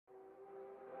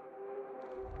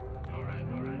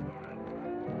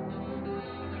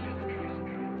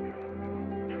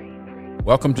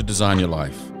Welcome to Design Your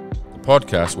Life, the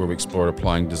podcast where we explore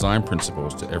applying design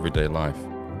principles to everyday life.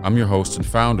 I'm your host and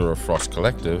founder of Frost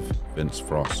Collective, Vince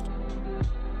Frost.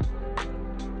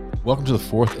 Welcome to the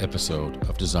fourth episode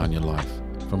of Design Your Life,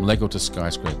 from Lego to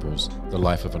skyscrapers, the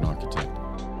life of an architect.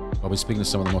 I'll be speaking to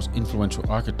some of the most influential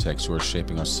architects who are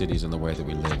shaping our cities and the way that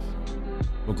we live.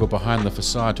 We'll go behind the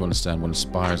facade to understand what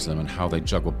inspires them and how they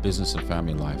juggle business and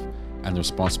family life, and the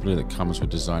responsibility that comes with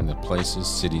designing the places,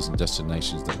 cities, and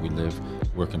destinations that we live,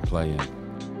 work, and play in.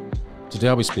 Today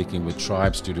I'll be speaking with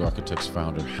Tribe Studio Architects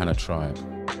founder Hannah Tribe.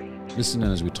 Listen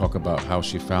in as we talk about how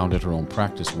she founded her own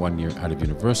practice 1 year out of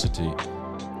university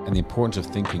and the importance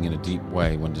of thinking in a deep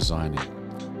way when designing,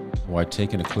 and why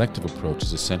taking a collective approach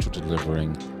is essential to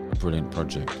delivering a brilliant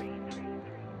project.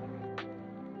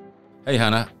 Hey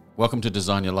Hannah, welcome to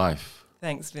Design Your Life.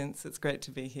 Thanks, Vince. It's great to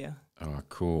be here. Oh,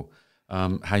 cool.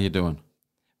 How you doing?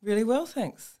 Really well,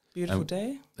 thanks. Beautiful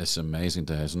day. It's an amazing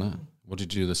day, isn't it? What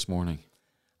did you do this morning?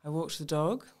 I walked the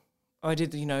dog. I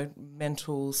did the,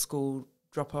 mental school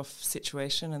drop-off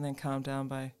situation and then calmed down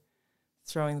by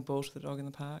throwing the ball to the dog in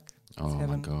the park. Oh,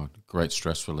 my God. Great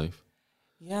stress relief.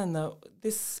 Yeah, and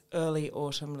this early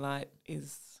autumn light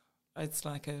it's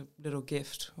like a little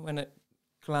gift when it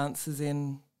glances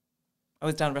in. I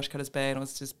was down at Rushcutters Bay and I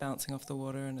was just bouncing off the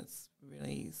water and it's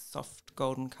really soft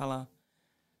golden colour.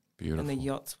 Beautiful. And the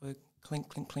yachts were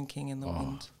clinking in the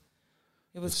wind.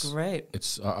 It was great.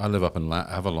 I live up in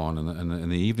Avalon,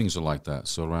 and the evenings are like that.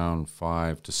 So around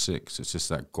 5 to 6, it's just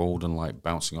that golden light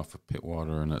bouncing off of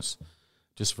Pittwater, and it's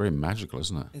just very magical,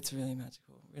 isn't it? It's really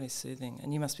magical, really soothing.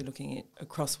 And you must be looking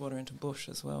across water into bush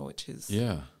as well, which is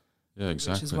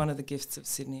exactly. Which is one of the gifts of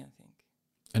Sydney, I think.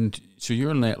 And so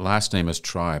your last name is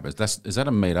Tribe. Is that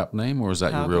a made up name, or is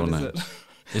that How your real good name? Is it?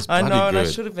 It's I know, good. and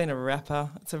I should have been a rapper.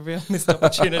 It's a real missed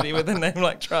opportunity with a name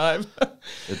like Tribe.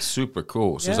 It's super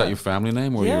cool. So is that your family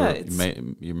name or your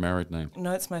married name?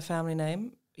 No, it's my family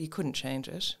name. You couldn't change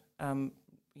it,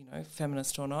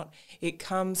 feminist or not. It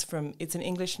comes from, it's an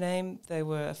English name. They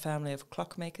were a family of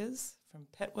clockmakers from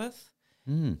Petworth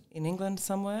in England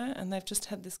somewhere, and they've just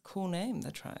had this cool name,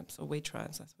 the Tribes, or We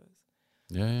Tribes, I suppose.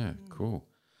 Yeah, cool.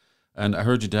 And I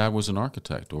heard your dad was an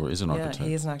architect, or is an architect. Yeah,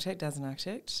 he is an architect. Dad's an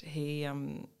architect. He he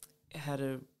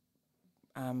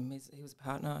was a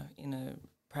partner in a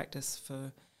practice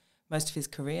for most of his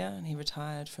career, and he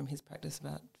retired from his practice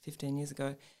about 15 years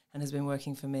ago, and has been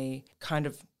working for me, kind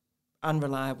of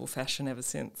unreliable fashion ever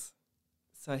since.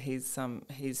 So he's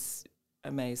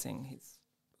amazing. He's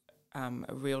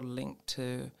a real link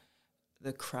to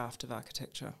the craft of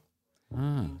architecture,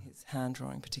 in his hand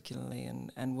drawing particularly,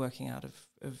 and working out of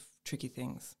tricky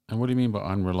things. And what do you mean by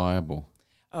unreliable?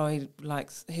 Oh,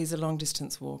 he's a long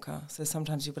distance walker. So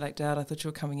sometimes you'll be like, Dad, I thought you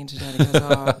were coming in today. And he goes,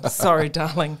 oh, sorry,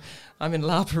 darling, I'm in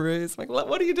La Perouse. I'm like,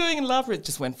 what are you doing in La Perouse?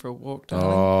 Just went for a walk, darling.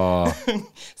 Oh.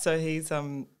 So he's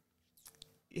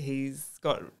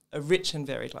got a rich and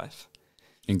varied life.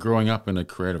 In growing up in a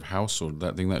creative household,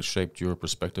 that shaped your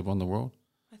perspective on the world?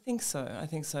 I think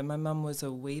so. My mum was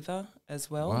a weaver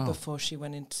as well before she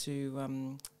went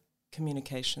into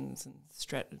communications and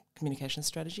communication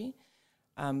strategy,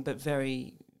 but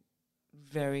very,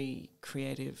 very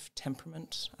creative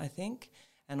temperament, I think,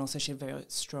 and also she had very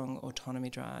strong autonomy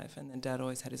drive, and then Dad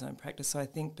always had his own practice. So I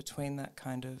think between that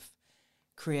kind of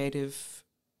creative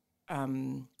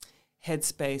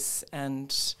headspace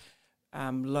and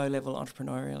low-level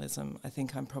entrepreneurialism, I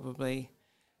think I'm probably,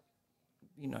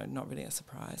 not really a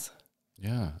surprise.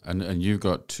 Yeah, and you've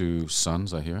got 2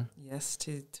 sons, I hear? Yes,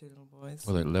 two little boys.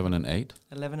 Well, they're 11 and 8?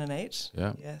 11 and 8,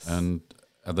 yeah. Yes. And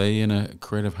are they in a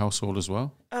creative household as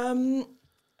well?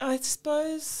 I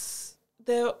suppose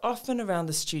they're often around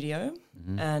the studio,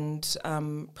 and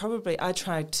probably I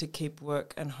try to keep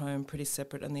work and home pretty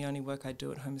separate, and the only work I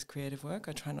do at home is creative work.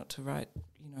 I try not to write,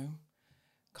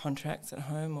 contracts at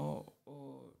home or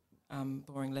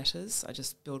boring letters. I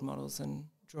just build models and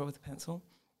draw with a pencil.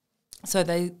 So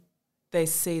they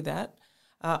see that.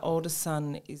 Our oldest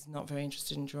son is not very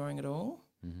interested in drawing at all,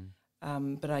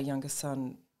 but our youngest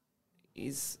son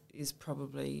is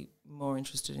probably more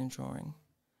interested in drawing.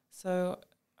 So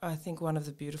I think one of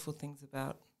the beautiful things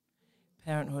about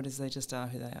parenthood is they just are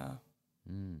who they are,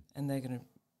 and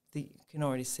you can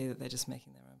already see that they're just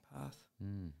making their own path.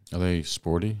 Are they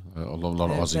sporty? A lot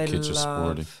of Aussie kids are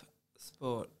sporty.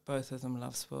 Sport. Both of them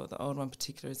love sport. The old one in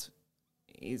particular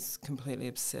is completely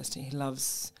obsessed. He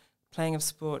loves playing of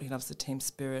sport, he loves the team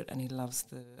spirit, and he loves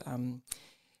the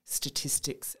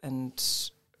statistics and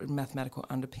mathematical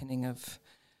underpinning of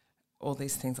all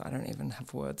these things I don't even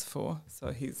have words for.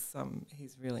 So he's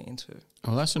really into.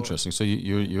 Oh, that's sport. Interesting. So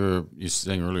you're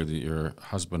saying earlier that your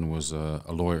husband was a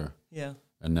lawyer, yeah,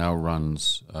 and now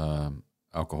runs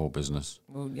alcohol business.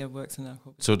 Well, yeah, works in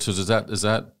alcohol. So is that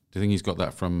do you think he's got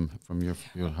that from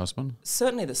your husband?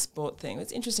 Certainly the sport thing.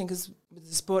 It's interesting because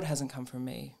the sport hasn't come from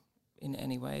me in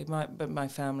any way. But my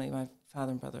family, my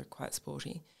father and brother are quite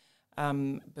sporty.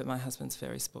 But my husband's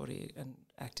very sporty and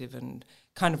active and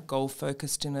kind of goal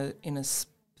focused in a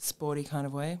sporty kind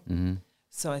of way. Mm-hmm.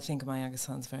 So I think my younger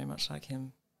son's very much like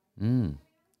him.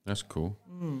 That's cool.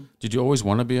 Did you always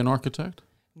want to be an architect?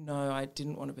 No, I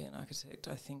didn't want to be an architect.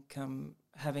 I think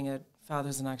having a father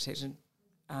as an architect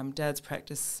and dad's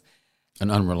practice. An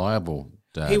unreliable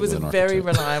dad. He was a very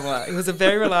reliable. He was a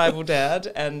very reliable dad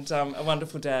and a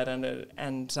wonderful dad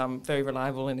and very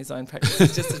reliable in his own practice.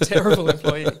 He's just a terrible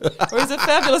employee. Or he's a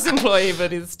fabulous employee,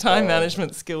 but his time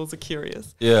management skills are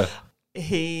curious. Yeah.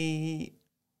 He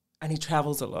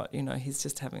travels a lot. You know, he's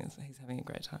having a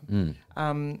great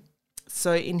time.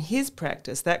 So in his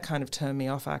practice, that kind of turned me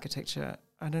off architecture.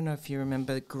 I don't know if you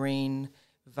remember green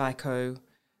Vico.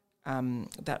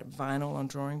 That vinyl on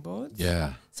drawing boards.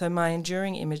 Yeah. So my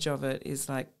enduring image of it is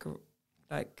like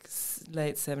late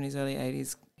 70s, early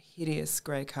 80s, hideous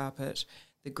grey carpet,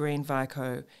 the green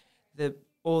Vico,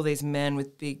 all these men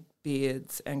with big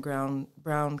beards and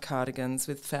brown cardigans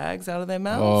with fags out of their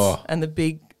mouths and the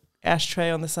big ashtray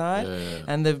on the side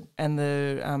and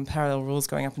the parallel rules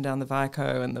going up and down the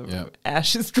Vico and the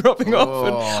ash is dropping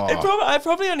off. And I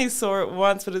probably only saw it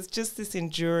once, but it's just this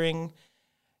enduring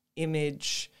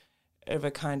image of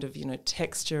a kind of,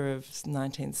 texture of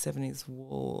 1970s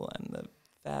wool and the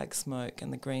fag smoke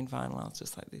and the green vinyl. I was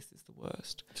just like, this is the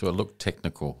worst. So it looked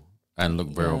technical and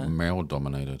looked very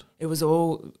male-dominated. It was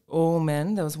all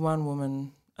men. There was one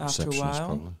woman after a while.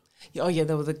 Probably. Oh, yeah,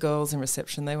 there were the girls in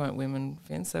reception. They weren't women,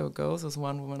 Vince. They were girls. There was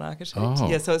one woman architect. Oh.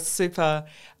 Yeah, so it's super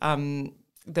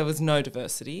there was no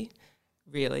diversity,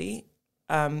 really.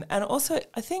 And also,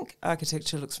 I think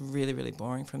architecture looks really, really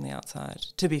boring from the outside.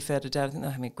 To be fair to Dad, I think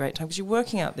they're having a great time because you're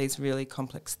working out these really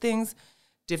complex things,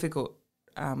 difficult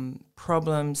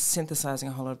problems, synthesising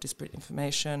a whole lot of disparate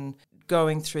information,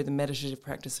 going through the meditative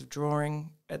practice of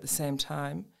drawing at the same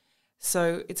time.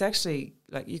 So it's actually,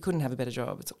 like, you couldn't have a better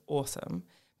job. It's awesome.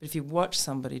 But if you watch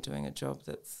somebody doing a job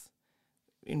that's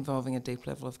involving a deep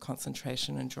level of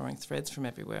concentration and drawing threads from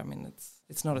everywhere, I mean,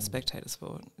 it's not a spectator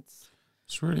sport.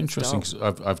 It's really interesting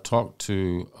because I've talked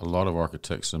to a lot of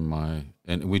architects and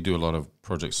we do a lot of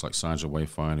projects like Signs of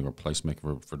Wayfinding or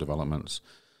Placemaker for developments.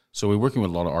 So we're working with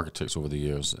a lot of architects over the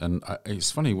years. And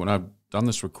it's funny, when I've done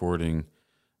this recording,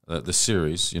 the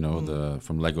series, the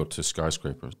From Lego to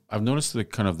Skyscraper, I've noticed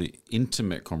the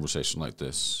intimate conversation like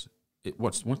this.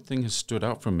 One thing has stood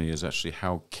out for me is actually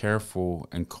how careful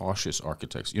and cautious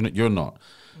architects, you're not,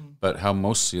 but how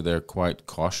mostly they're quite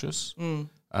cautious.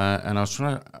 And I was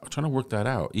trying to work that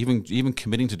out. Even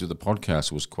committing to do the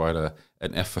podcast was quite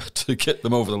an effort to get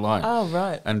them over the line. Oh,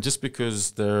 right. And just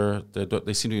because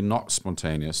they seem to be not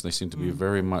spontaneous, they seem to be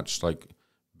very much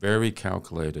very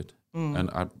calculated. And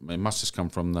it must just come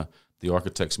from the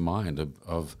architect's mind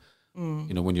of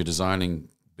when you're designing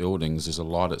buildings, there's a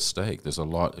lot at stake. There's a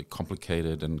lot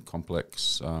complicated and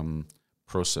complex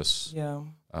process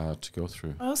to go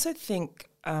through. I also think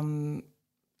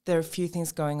there are a few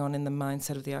things going on in the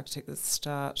mindset of the architect that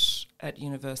start at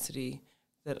university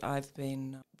that I've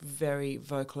been very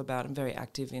vocal about and very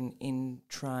active in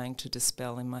trying to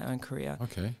dispel in my own career.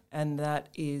 Okay. And that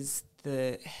is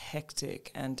the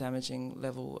hectic and damaging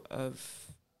level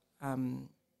of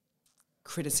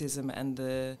criticism and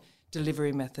the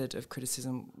delivery method of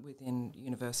criticism within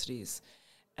universities.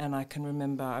 And I can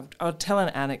remember, I'll tell an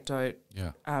anecdote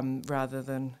rather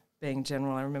than being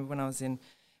general. I remember when I was in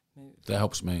that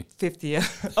helps me. 5th year.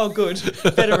 Oh, good.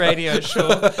 Better radio,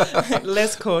 sure.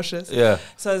 Less cautious. Yeah.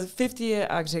 So 5th year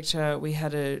architecture,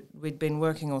 we'd been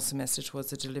working all semester towards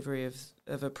the delivery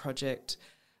of a project,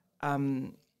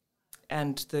 and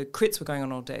the crits were going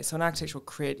on all day. So an architectural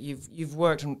crit, you've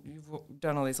worked and you've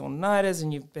done all these all-nighters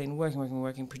and you've been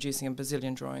working, producing a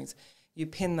bazillion drawings. You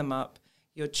pin them up.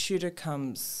 Your tutor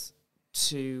comes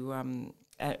to...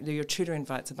 your tutor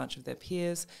invites a bunch of their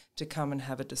peers to come and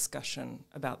have a discussion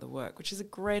about the work, which is a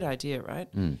great idea, right?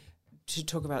 To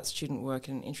talk about student work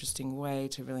in an interesting way,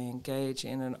 to really engage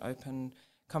in an open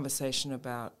conversation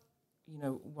about,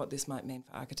 what this might mean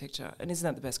for architecture. And isn't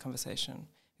that the best conversation?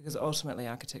 Because ultimately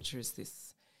architecture is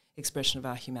this expression of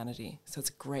our humanity. So it's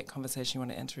a great conversation, you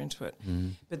want to enter into it.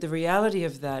 But the reality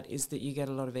of that is that you get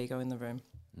a lot of ego in the room.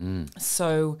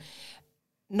 So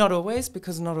not always,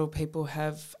 because not all people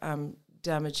have...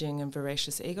 damaging and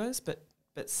voracious egos, but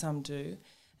some do.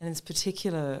 And in this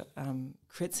particular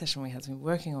crit session we had, so we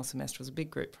were working all semester, it was a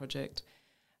big group project,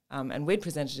 and we'd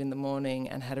presented in the morning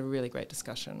and had a really great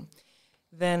discussion.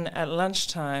 Then at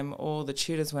lunchtime, all the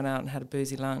tutors went out and had a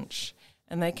boozy lunch.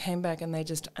 And they came back and they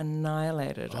just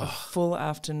annihilated a full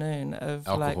afternoon of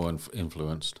alcohol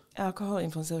influenced. Alcohol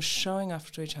influence. They were showing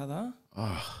off to each other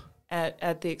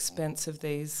at the expense of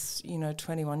these,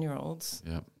 21-year-olds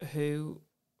who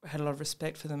had a lot of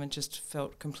respect for them and just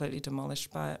felt completely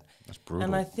demolished by it. That's brutal.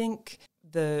 And I think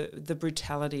the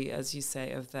brutality, as you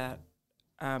say, of that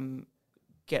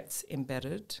gets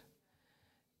embedded.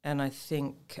 And I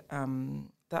think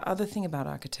the other thing about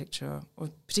architecture, or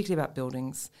particularly about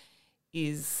buildings,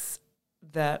 is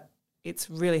that it's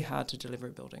really hard to deliver a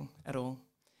building at all.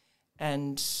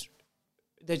 And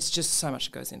there's just so much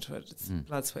that goes into it. It's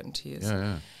blood, sweat and tears.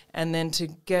 Yeah. And then to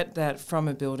get that from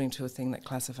a building to a thing that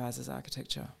classifies as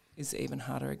architecture is even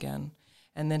harder again.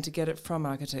 And then to get it from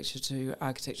architecture to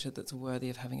architecture that's worthy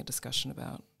of having a discussion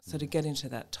about. So to get into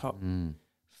that top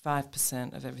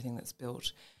 5% of everything that's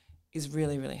built is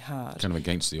really, really hard. Kind of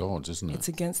against the odds, isn't it? It's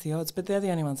against the odds, but they're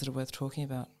the only ones that are worth talking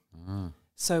about.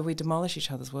 So we demolish each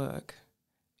other's work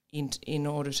in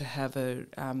order to have a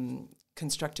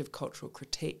constructive cultural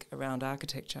critique around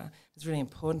architecture. It's really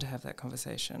important to have that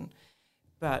conversation.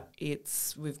 But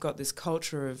we've got this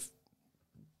culture of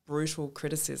brutal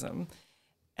criticism,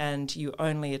 and you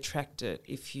only attract it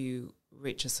if you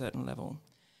reach a certain level.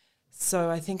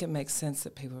 So I think it makes sense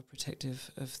that people are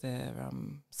protective of their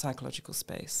psychological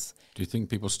space. Do you think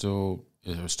people are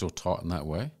still taught in that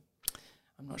way?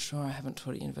 I'm not sure. I haven't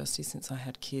taught at university since I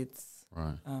had kids.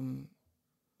 Right.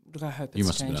 Look, I hope it's changing. You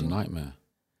must have been a nightmare.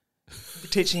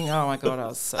 Teaching, oh my God, I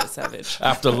was so savage.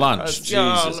 After lunch,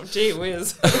 Jesus. Oh, gee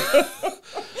whiz.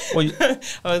 Well,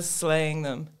 I was slaying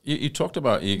them. You talked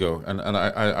about ego, and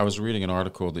I was reading an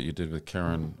article that you did with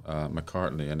Karen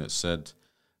McCartney, and it said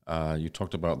you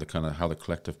talked about the kind of how the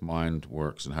collective mind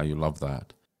works and how you love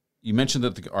that. You mentioned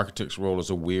that the architect's role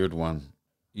is a weird one.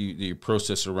 You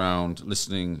process around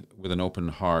listening with an open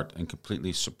heart and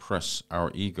completely suppress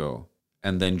our ego.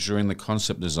 And then during the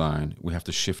concept design, we have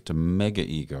to shift to mega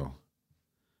ego,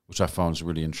 which I found is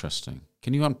really interesting.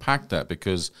 Can you unpack that?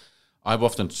 Because I've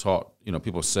often taught,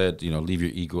 people said, leave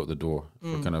your ego at the door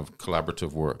for kind of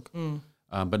collaborative work.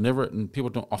 But people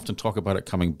don't often talk about it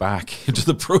coming back into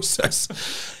the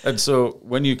process. And so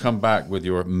when you come back with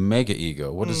your mega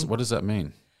ego, what does that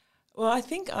mean? Well, I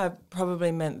think I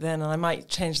probably meant then, and I might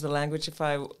change the language if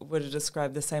I were to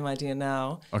describe the same idea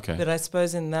now. Okay. But I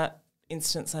suppose in that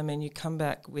instance, I mean, you come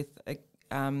back with a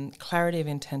clarity of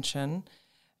intention,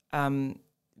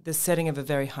 the setting of a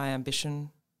very high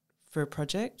ambition for a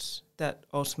project that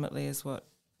ultimately is what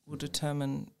will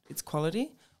determine its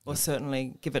quality, or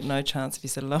certainly give it no chance if you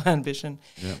set a low ambition.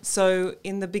 Yeah. So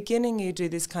in the beginning, you do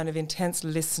this kind of intense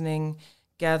listening,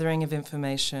 gathering of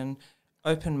information,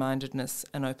 open-mindedness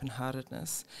and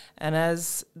open-heartedness. And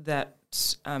as that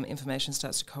information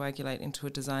starts to coagulate into a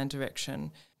design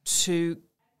direction, to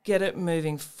get it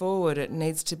moving forward, it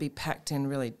needs to be packed in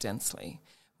really densely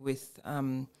with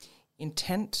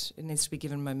intent. It needs to be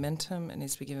given momentum. It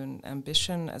needs to be given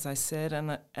ambition, as I said,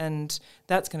 and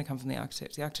that's going to come from the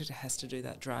architect. The architect has to do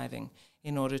that driving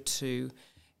in order to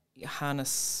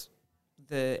harness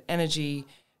the energy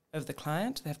of the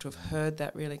client. They have to have heard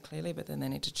that really clearly, but then they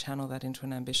need to channel that into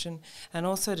an ambition, and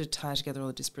also to tie together all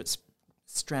the disparate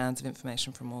strands of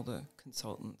information from all the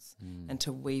consultants and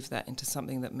to weave that into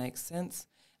something that makes sense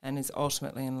and is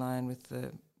ultimately in line with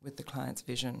the client's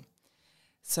vision.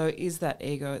 So is that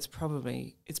ego? It's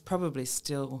probably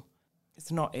still,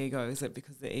 it's not ego, is it?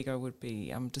 Because the ego would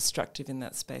be destructive in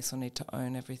that space or need to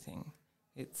own everything.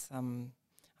 It's,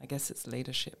 I guess it's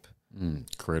leadership.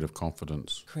 Creative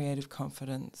confidence.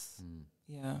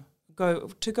 Yeah. You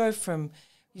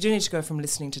do need to go from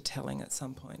listening to telling at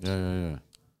some point. Yeah.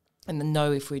 And then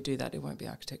know if we do that, it won't be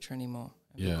architecture anymore.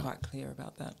 Yeah. Be quite clear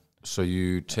about that. So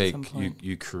you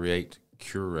curate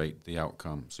the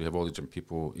outcome. So you have all these different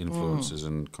people, influences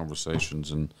and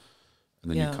conversations, and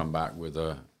then you come back with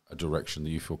a direction that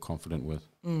you feel confident with.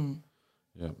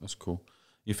 Yeah, that's cool.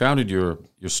 You founded your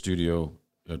studio,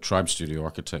 Tribe Studio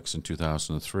Architects, in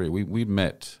 2003. We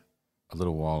met a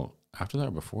little while after that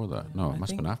or before that? Yeah, No, it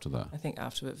must have been after that. I think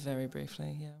after it, very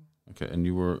briefly, yeah. Okay, and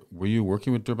were you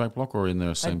working with Dirtbag Block or in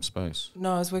the same space?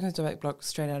 No, I was working with Dirtbag Block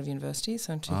straight out of university,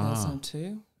 so in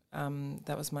 2002.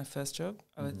 That was my first job.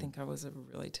 I would think I was a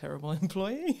really terrible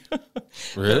employee.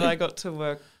 Really? But I got to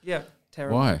work,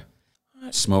 terrible. Why?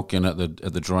 Smoking at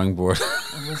the drawing board.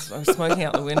 I was smoking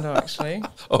out the window, actually.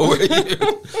 Oh, were you?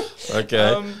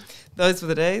 Okay. Those were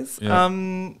the days.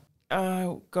 Yeah.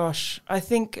 Oh gosh, I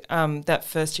think that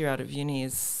first year out of uni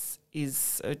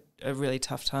is a really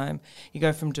tough time. You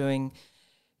go from doing,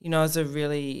 I was a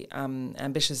really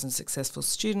ambitious and successful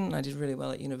student. I did really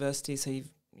well at university, so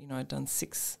I'd done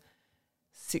six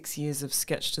years of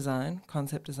sketch design,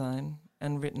 concept design,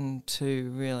 and written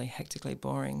 2 really hectically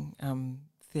boring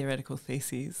theoretical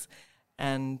theses,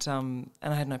 and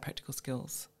I had no practical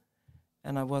skills,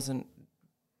 and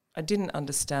I didn't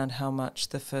understand how much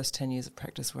the first 10 years of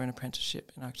practice were an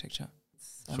apprenticeship in architecture.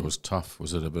 So it was tough.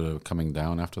 Was it a bit of coming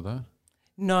down after that?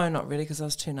 No, not really, because I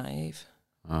was too naive.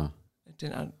 Ah. I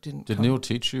didn't. Did Neil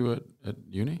teach you at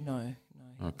uni? No.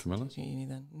 Camilla? At uni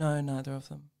then? No, neither of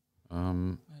them.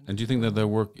 And do you think that their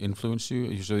work influenced you?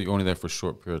 Usually you're only there for a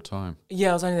short period of time.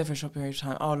 Yeah, I was only there for a short period of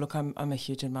time. Oh, look, I'm a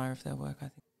huge admirer of their work, I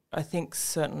think. I think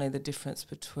certainly the difference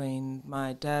between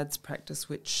my dad's practice,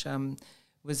 which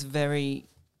was very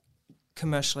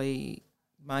commercially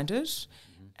minded,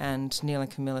 and Neil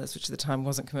and Camilla's, which at the time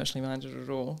wasn't commercially minded at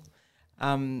all.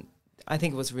 I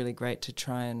think it was really great to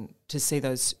try and to see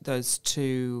those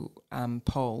 2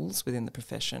 poles within the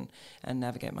profession and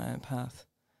navigate my own path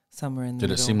somewhere in the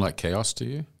middle. Did it seem like chaos to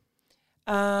you?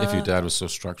 If your dad was so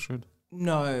structured?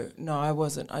 No, I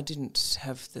wasn't. I didn't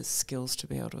have the skills to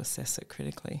be able to assess it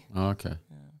critically. Oh, okay.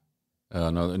 Yeah.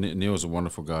 No, Neil's a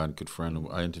wonderful guy and good friend.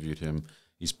 I interviewed him.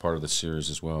 He's part of the series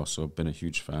as well, so I've been a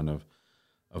huge fan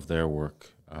of their work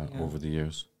over the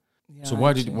years. Yeah, so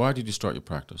why did you start your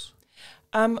practice?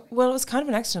 Well, it was kind of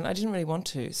an accident. I didn't really want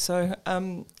to. So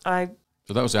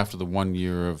So that was after the 1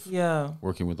 year of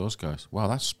working with those guys. Wow,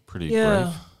 that's pretty brave.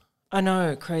 I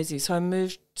know, crazy. So I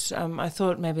moved, I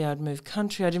thought maybe I'd move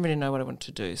country. I didn't really know what I wanted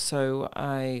to do. So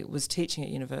I was teaching at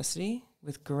university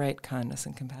with great kindness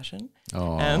and compassion.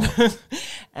 Oh.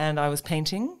 And I was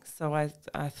painting. So I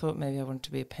thought maybe I wanted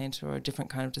to be a painter or a different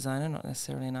kind of designer, not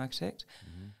necessarily an architect.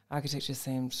 Mm-hmm. Architecture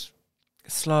seemed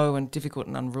slow and difficult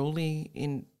and unruly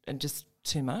and just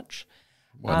too much.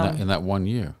 Well, in that 1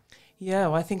 year? Yeah,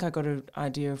 well, I think I got an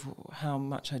idea of how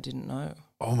much I didn't know.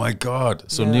 Oh, my God.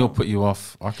 So Neil put you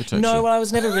off architecture? No, well, I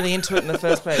was never really into it in the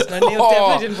first place. No, Neil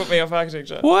definitely didn't put me off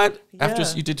architecture. What? Yeah. After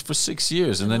you did for 6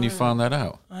 years and then you found that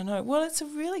out? I know. Well, it's a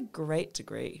really great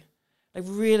degree. Like,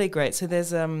 really great. So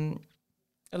there's a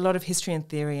lot of history and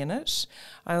theory in it.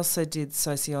 I also did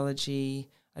sociology.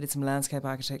 I did some landscape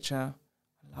architecture.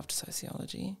 I loved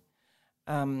sociology.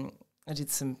 I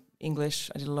did some English.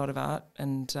 I did a lot of art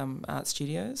and art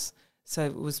studios. So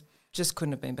it was just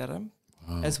couldn't have been better,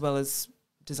 as well as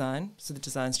design. So the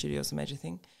design studio was a major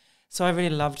thing. So I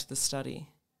really loved the study.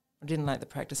 I didn't like the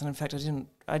practice, and in fact,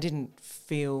 I didn't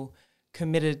feel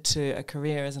committed to a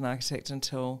career as an architect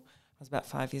until I was about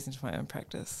 5 years into my own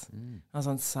practice. I was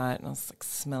on site and I was like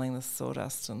smelling the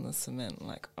sawdust and the cement, and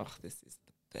like, oh, this is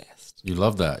the best. You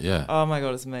love that, yeah. Oh my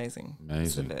God, it's amazing. Amazing.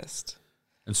 It's the best.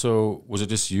 And so was it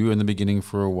just you in the beginning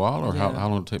for a while, or how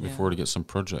long did it take before to get some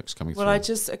projects coming through? Well,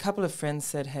 a couple of friends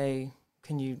said, hey,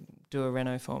 can you do a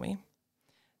reno for me?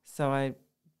 So I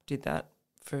did that,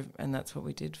 and that's what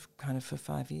we did kind of for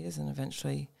 5 years, and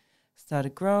eventually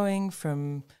started growing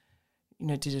from,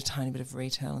 did a tiny bit of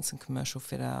retail and some commercial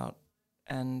fit out,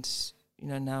 and,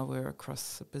 now we're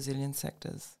across a bazillion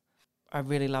sectors. I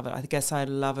really love it. I guess I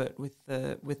love it with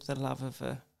the love of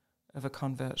a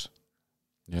convert.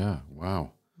 Yeah,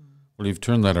 wow. Well, you've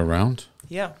turned that around.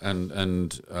 Yeah.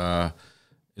 And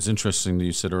it's interesting that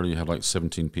you said earlier you had like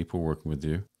 17 people working with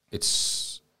you.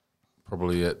 It's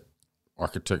probably at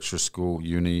architecture school,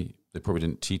 uni, they probably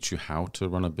didn't teach you how to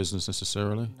run a business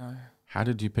necessarily. No. How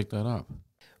did you pick that up?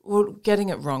 Well, getting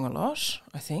it wrong a lot,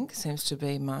 I think, seems to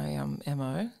be my MO.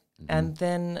 Mm-hmm. And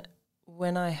then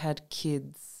when I had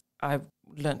kids, I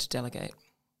learnt to delegate,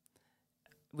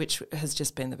 which has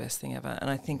just been the best thing ever. And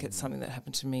I think it's something that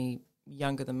happened to me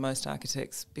younger than most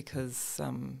architects because,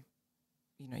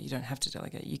 you don't have to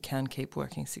delegate. You can keep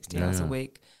working 60 hours a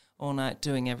week, all night,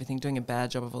 doing everything, doing a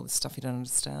bad job of all the stuff you don't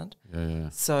understand. Yeah.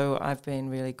 So I've been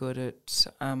really good at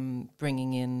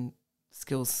bringing in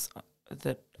skills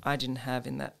that I didn't have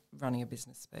in that running a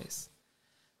business space.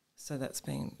 So that's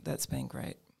been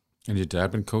great. And your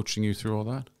dad been coaching you through all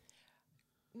that?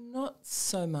 Not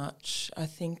so much. I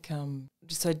think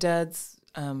so. Dad's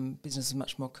business is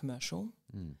much more commercial,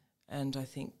 and I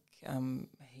think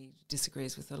he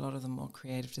disagrees with a lot of the more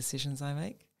creative decisions I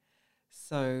make.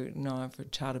 So no,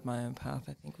 I've charted my own path.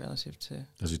 I think relative to.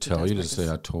 Does he tell you to say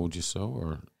 "I told you so"?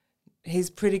 Or he's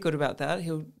pretty good about that.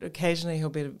 He'll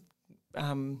be,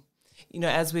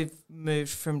 as we've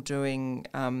moved from doing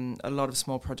a lot of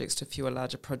small projects to fewer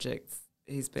larger projects,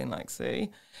 he's been like,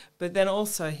 "See," but then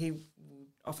also he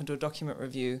often do a document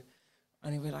review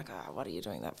and he'll be like, what are you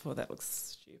doing that for? That looks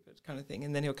stupid kind of thing.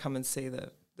 And then he'll come and see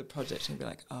the project and be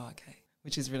like, oh, okay,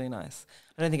 which is really nice.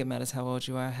 I don't think it matters how old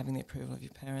you are. Having the approval of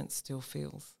your parents still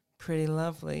feels pretty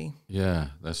lovely. Yeah,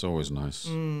 that's always nice.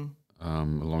 as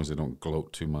long as they don't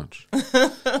gloat too much.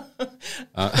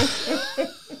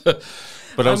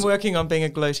 But I'm working on being a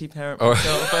gloaty parent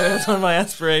myself. That's one of my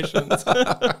aspirations.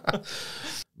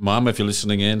 Mom, if you're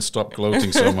listening in, stop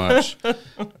gloating so much.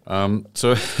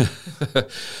 So I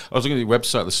was looking at your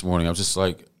website this morning. I was just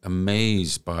like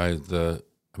amazed by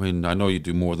I know you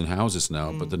do more than houses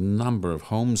now, but the number of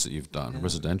homes that you've done,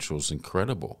 residential, is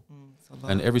incredible.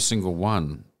 And every single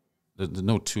one,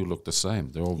 no two look the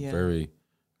same. They're all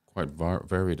quite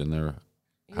varied in their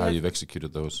how you've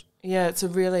executed those. Yeah, it's a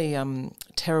really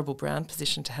terrible brand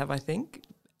position to have, I think.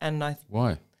 And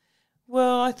Why?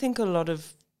 Well, I think a lot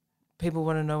of people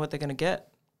want to know what they're going to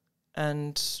get,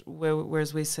 and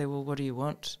whereas we say, well, what do you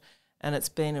want? And it's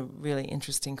been a really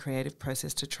interesting creative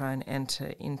process to try and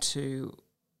enter into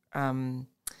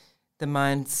the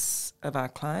minds of our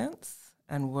clients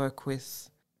and work with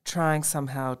trying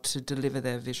somehow to deliver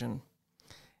their vision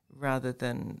rather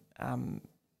than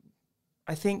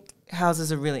I think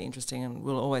houses are really interesting, and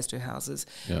we'll always do houses.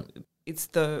 Yeah. It's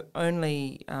the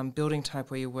only building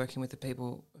type where you're working with the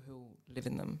people who live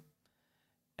in them.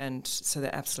 And so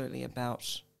they're absolutely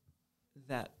about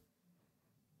that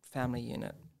family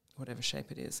unit, whatever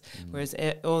shape it is. Whereas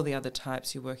all the other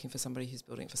types, you're working for somebody who's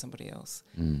building for somebody else.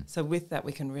 So with that,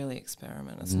 we can really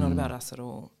experiment. It's not about us at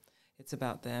all. It's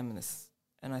about them.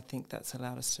 And I think that's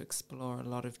allowed us to explore a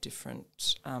lot of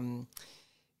different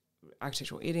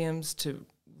architectural idioms, to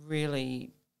really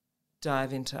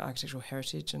dive into architectural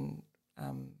heritage, and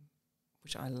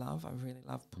which I love. I really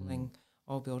love pulling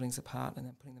old buildings apart and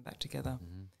then putting them back together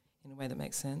in a way that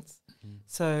makes sense.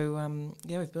 So,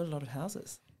 we've built a lot of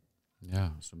houses. Yeah,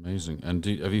 it's amazing. And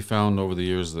have you found over the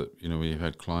years that, when you've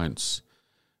had clients,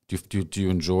 do you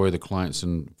enjoy the client's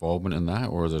involvement in that,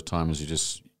 or are there times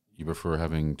you prefer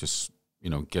having just,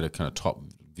 get a kind of top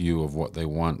view of what they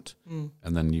want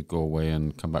and then you go away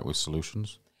and come back with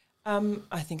solutions?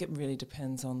 I think it really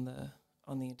depends on the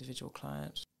individual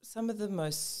client. Some of the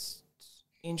most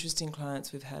interesting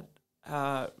clients we've had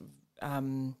are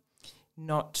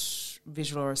not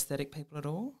visual or aesthetic people at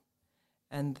all,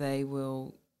 and they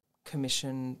will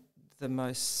commission the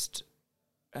most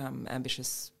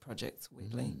ambitious projects,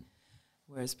 weirdly,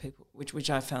 whereas people, which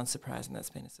I found surprising. That's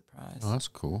been a surprise. Oh, that's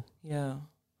cool. Yeah.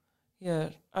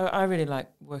 I really like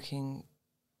working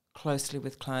closely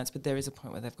with clients, but there is a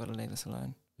point where they've got to leave us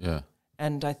alone. Yeah.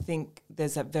 And I think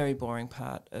there's that very boring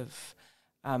part of,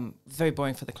 very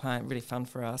boring for the client, really fun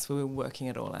for us, where we're working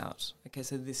it all out. Okay,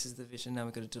 so this is the vision, now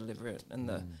we've got to deliver it, and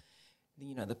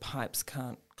the pipes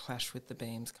can't clash with the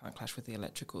beams, can't clash with the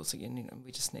electrical, so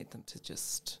we just need them to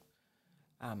just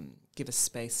give us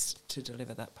space to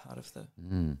deliver that part of the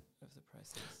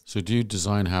process. So do you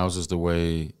design houses the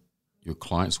way your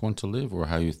clients want to live, or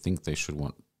how you think they should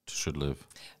live?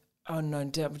 Oh no,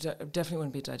 definitely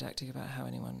wouldn't be didactic about how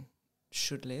anyone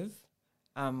should live.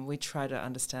 We try to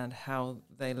understand how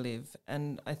they live,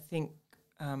 and I think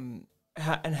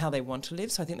how they want to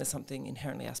live. So I think there's something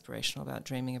inherently aspirational about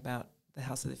dreaming about the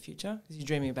house of the future, because you're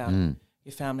dreaming about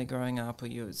your family growing up, or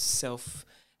yourself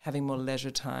having more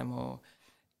leisure time, or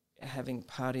having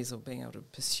parties, or being able to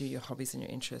pursue your hobbies and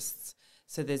your interests.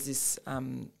 So there's this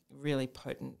really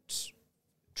potent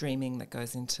dreaming that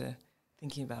goes into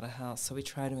thinking about a house. So we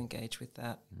try to engage with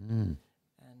that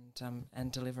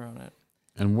and deliver on it.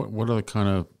 And what are the kind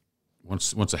of,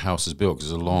 once a house is built,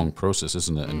 because it's a long process,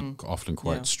 isn't it, and often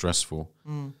quite stressful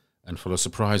and full of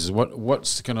surprises.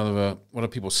 What's the kind of what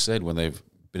have people said when they've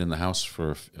been in the house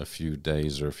for a few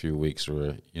days or a few weeks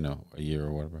or a year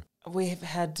or whatever? We have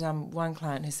had one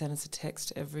client who sent us a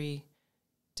text every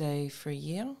day for a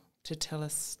year to tell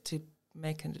us to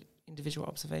make an individual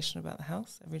observation about the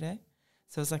house every day.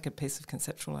 So it's like a piece of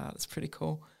conceptual art. It's pretty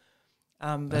cool.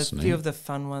 There's a few of the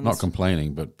fun ones. Not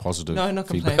complaining, but positive. No, not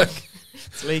feedback. complaining.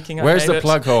 It's leaking. Where's the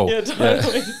plug hole? Yeah,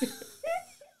 totally.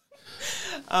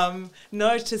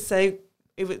 No, to say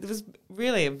it was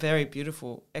really a very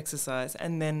beautiful exercise.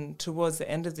 And then towards the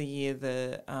end of the year,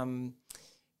 the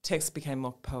text became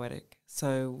more poetic.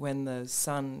 So when the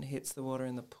sun hits the water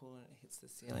in the pool and it hits the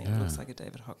ceiling, it looks like a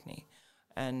David Hockney.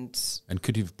 And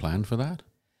could you have planned for that?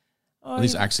 Are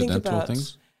these accidental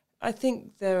things? I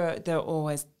think there are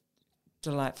always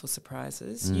delightful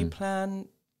surprises. You plan.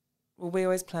 Well, we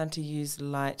always plan to use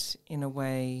light in a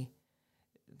way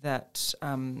that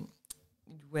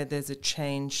where there's a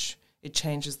change, it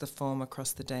changes the form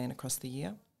across the day and across the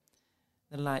year.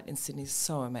 The light in Sydney is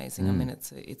so amazing. I mean,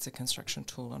 it's a construction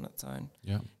tool on its own.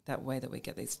 Yeah. That way that we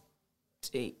get these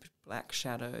deep black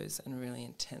shadows and really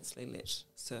intensely lit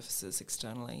surfaces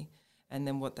externally, and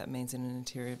then what that means in an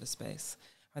interior of a space.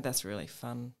 That's really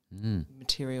fun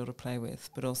material to play with,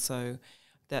 but also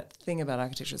that thing about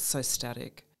architecture is so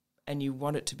static. and you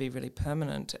want it to be really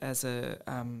permanent as a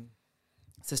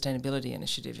sustainability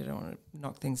initiative. You don't want to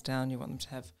knock things down. You want them to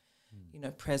have,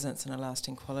 presence and a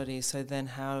lasting quality. So then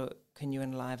how can you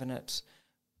enliven it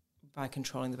by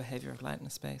controlling the behaviour of light in a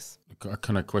space? A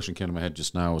kind of question came to my head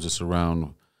just now. Was this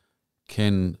around,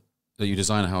 that you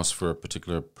design a house for a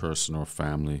particular person or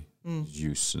family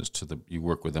use, and it's you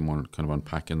work with them on kind of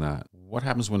unpacking that. What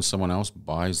happens when someone else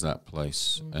buys that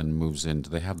place and moves in? Do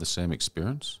they have the same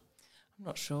experience? I'm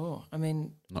not sure. I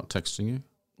mean... Not texting you?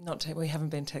 We haven't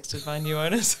been texted by new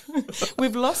owners.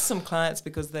 We've lost some clients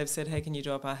because they've said, hey, can you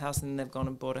do up our house? And then they've gone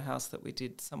and bought a house that we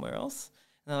did somewhere else.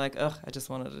 And they're like, I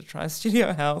just wanted to try a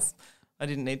studio house. I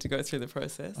didn't need to go through the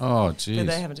process. Oh, geez. But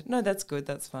they haven't. No, that's good.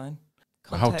 That's fine.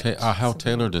 How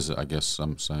tailored is it, I guess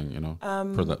I'm saying,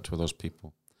 for those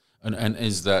people? And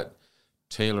is that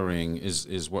tailoring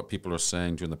is what people are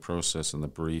saying during the process and the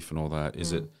brief and all that?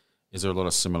 Is there a lot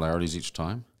of similarities each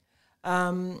time?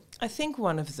 I think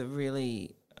one of the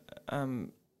really...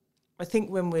 I think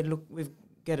when we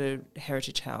get a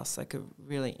heritage house, like a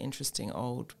really interesting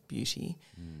old beauty,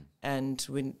 and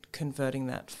we're converting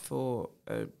that for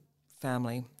a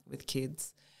family with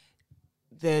kids,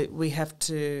 we have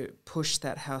to push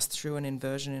that house through an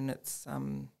inversion in its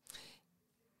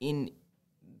in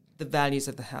the values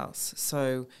of the house.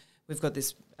 So we've got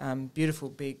this beautiful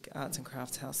big arts and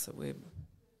crafts house that we're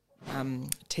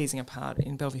teasing apart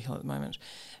in Bellevue Hill at the moment,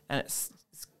 and it's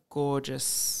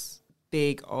gorgeous,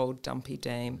 big old dumpy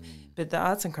dame. But the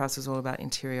arts and crafts was all about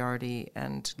interiority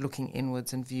and looking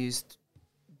inwards and views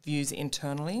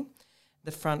internally.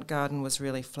 The front garden was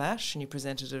really flash, and you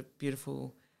presented a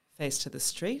beautiful face to the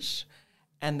street,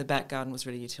 and the back garden was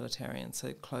really utilitarian,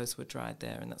 so clothes were dried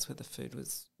there, and that's where the food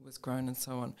was grown and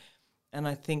so on. And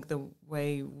I think the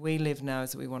way we live now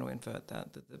is that we want to invert that,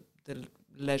 the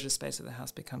leisure space of the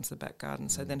house becomes the back garden.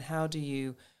 So then how do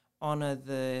you honour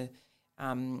the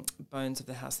bones of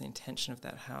the house, the intention of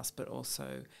that house, but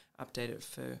also update it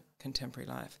for contemporary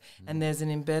life? And there's an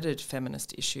embedded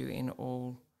feminist issue in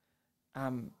all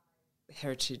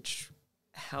heritage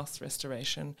house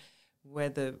restoration, where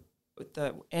the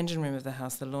engine room of the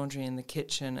house, the laundry and the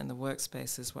kitchen and the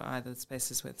workspaces were either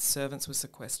spaces where the servants were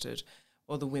sequestered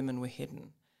or the women were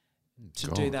hidden to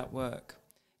do that work.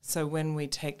 So when we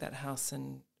take that house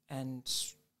and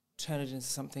turn it into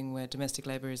something where domestic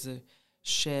labour is a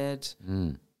shared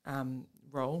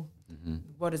role,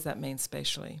 what does that mean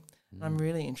spatially? I'm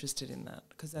really interested in that,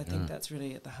 because I think that's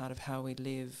really at the heart of how we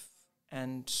live,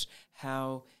 and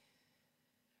how,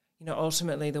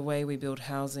 ultimately the way we build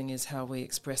housing is how we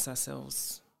express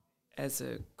ourselves as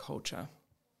a culture,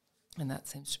 and that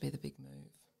seems to be the big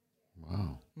move.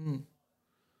 Wow.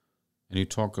 And you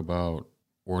talk about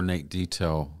ornate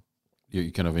detail.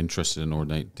 You're kind of interested in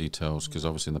ornate details, because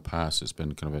obviously in the past it's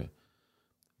been kind of a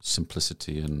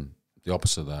simplicity, and the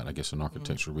opposite of that, I guess, in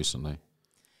architecture recently.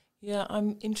 Yeah,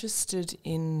 I'm interested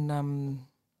in,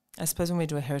 I suppose when we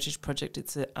do a heritage project,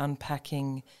 it's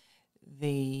unpacking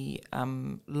the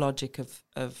logic of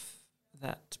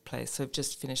that place. So I've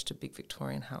just finished a big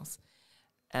Victorian house,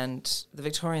 and the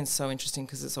Victorian's so interesting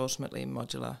because it's ultimately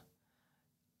modular.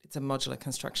 It's a modular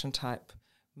construction type,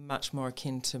 much more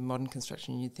akin to modern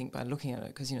construction, you'd think, by looking at it,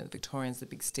 because, the Victorians, the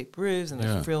big steep roofs and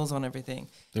the frills on everything.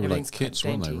 They were like kits,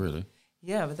 weren't they, really?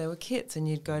 Yeah, but they were kits, and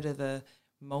you'd go to the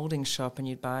moulding shop and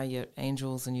you'd buy your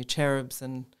angels and your cherubs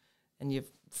and your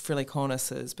frilly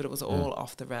cornices, but it was all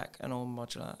off the rack and all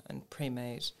modular and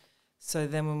pre-made. So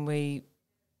then when we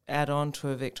add on to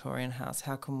a Victorian house,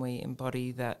 how can we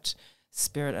embody that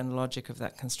spirit and logic of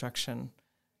that construction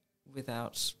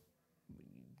without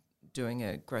doing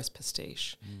a gross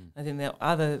pastiche? I think the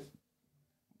other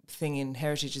thing in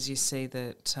heritage is you see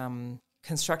that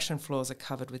construction floors are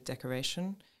covered with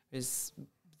decoration. Is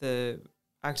the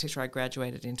architecture I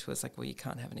graduated into is like, well, you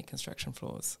can't have any construction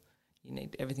floors.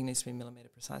 Everything needs to be millimetre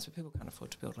precise, but people can't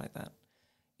afford to build like that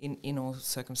in all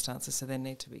circumstances. So there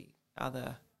need to be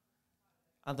other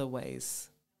ways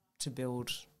to build,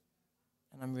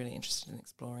 and I'm really interested in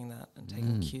exploring that and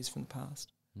taking cues from the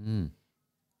past.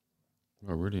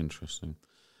 Oh, really interesting.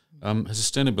 Has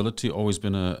sustainability always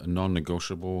been a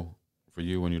non-negotiable for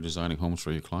you when you're designing homes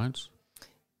for your clients?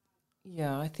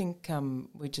 Yeah, I think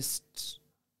we just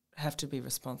have to be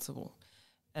responsible,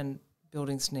 and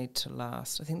buildings need to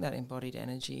last. I think that embodied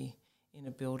energy in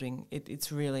a building,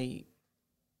 it's really,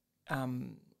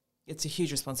 it's a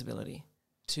huge responsibility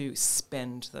to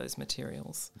spend those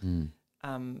materials.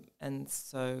 And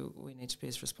so we need to be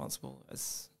as responsible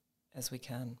as we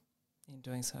can in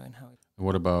doing so. And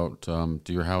what about,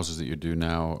 do your houses that you do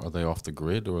now, are they off the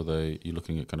grid, or are you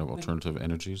looking at kind of alternative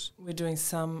energies? We're doing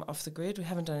some off the grid. We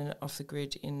haven't done it off the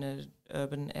grid in an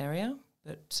urban area,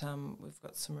 but we've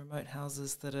got some remote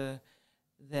houses that are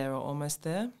there or almost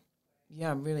there.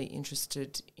 Yeah, I'm really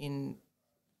interested in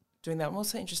doing that. I'm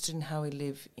also interested in how we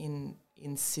live in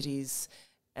cities,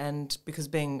 and because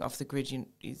being off the grid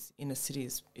in a city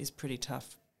is pretty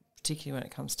tough, particularly when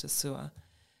it comes to sewer.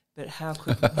 But how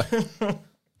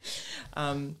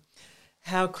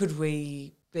could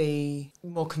we be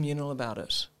more communal about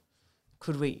it?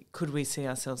 Could we see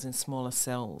ourselves in smaller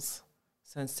cells?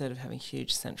 So instead of having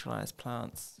huge centralised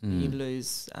plants, you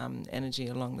lose energy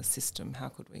along the system. How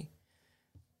could we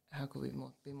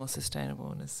be more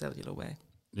sustainable in a cellular way?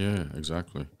 Yeah,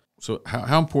 exactly. So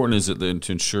how important is it then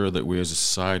to ensure that we as a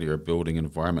society are building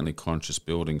environmentally conscious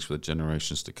buildings for the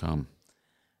generations to come?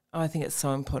 Oh, I think it's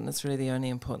so important. It's really the only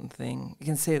important thing. You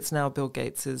can see it's now Bill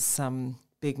Gates's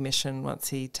big mission once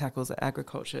he tackles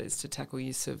agriculture is to tackle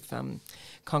use of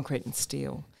concrete and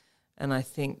steel. And I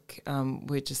think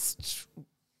we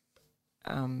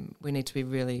need to be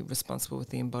really responsible with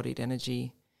the embodied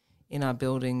energy in our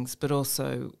buildings, but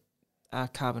also our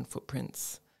carbon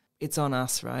footprints. It's on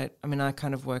us, right? I mean, I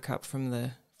kind of woke up from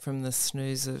the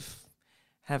snooze of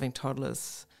having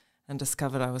toddlers and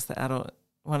discovered I was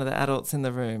one of the adults in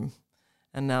the room,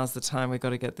 and now's the time we got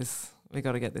to get this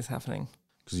happening.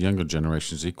 Because the younger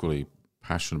generation is equally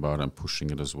passionate about it and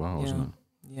pushing it as well, isn't it?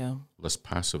 Yeah. Less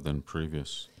passive than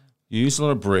previous. You use a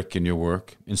lot of brick in your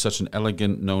work in such an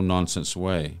elegant, no-nonsense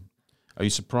way. Are you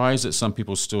surprised that some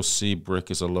people still see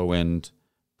brick as a low-end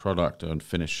product and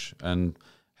finish and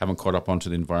haven't caught up onto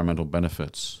the environmental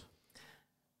benefits?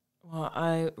 Well,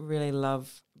 I really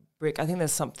love brick. I think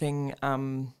there's something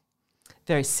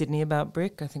very Sydney about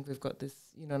brick. I think we've got this,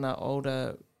 in our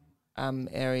older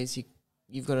areas,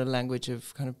 you've got a language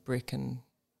of kind of brick and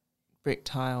brick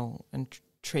tile and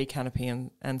tree canopy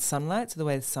and sunlight. So the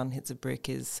way the sun hits a brick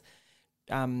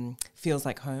feels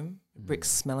like home.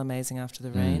 Bricks smell amazing after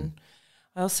the rain.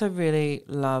 I also really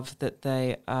love that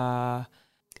they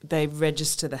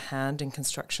register the hand in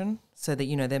construction, so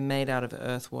that they're made out of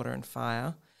earth, water, and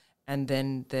fire, and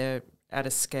then they're at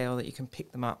a scale that you can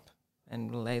pick them up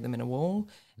and lay them in a wall,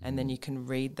 and then you can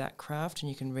read that craft and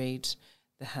you can read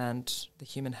the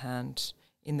human hand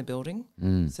in the building.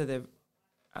 So they're,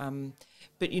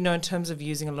 but in terms of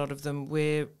using a lot of them,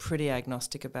 we're pretty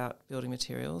agnostic about building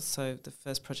materials. So the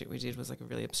first project we did was like a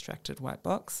really abstracted white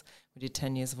box. We did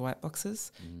 10 years of white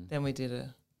boxes. Then we did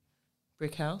a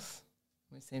brick house.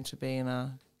 We seem to be in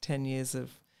our 10 years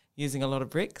of using a lot of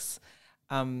bricks.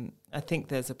 I think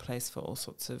there's a place for all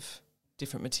sorts of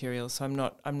different materials. So I'm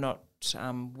not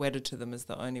wedded to them as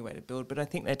the only way to build, but I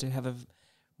think they do have a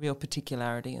real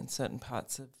particularity in certain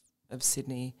parts of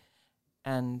Sydney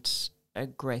and a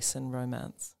grace and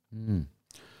romance.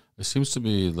 It seems to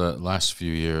be the last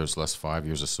 5 years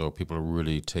or so, people are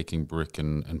really taking brick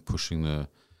and pushing the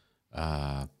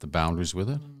boundaries with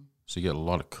it. So you get a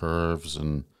lot of curves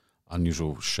and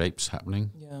unusual shapes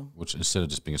happening, which instead of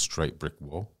just being a straight brick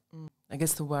wall. I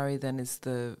guess the worry then is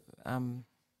we've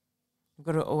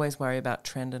got to always worry about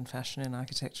trend and fashion in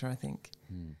architecture, I think.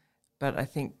 But I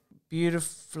think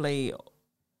beautifully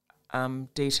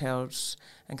detailed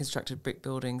and constructed brick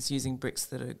buildings using bricks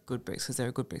that are good bricks, because there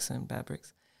are good bricks and bad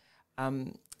bricks.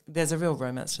 There's a real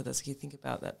romance to this. If you think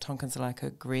about that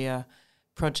Tonkinsalaika Greer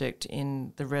project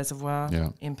in the reservoir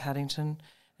in Paddington,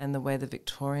 and the way the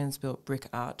Victorians built brick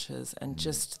arches, and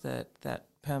just that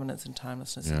permanence and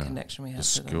timelessness and connection we have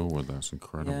to them. The skill with that's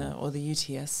incredible. Yeah, or the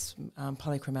UTS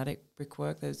polychromatic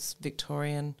brickwork, those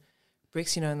Victorian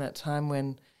bricks, in that time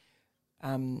when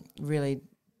really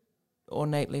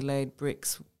ornately laid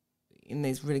bricks in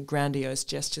these really grandiose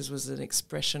gestures was an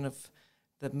expression of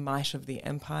the might of the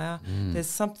empire. There's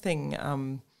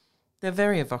something, they're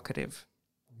very evocative.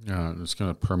 Yeah, it's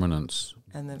kind of permanence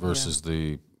versus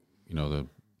the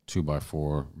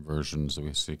 2x4 versions that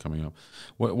we see coming up.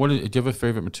 Do you have a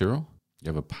favorite material? Do you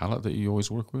have a palette that you always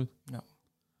work with? No.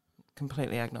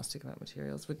 Completely agnostic about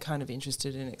materials. We're kind of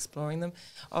interested in exploring them.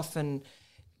 Often,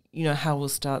 how we'll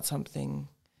start something.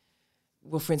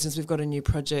 Well, for instance, we've got a new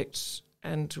project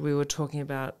and we were talking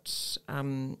about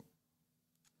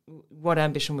what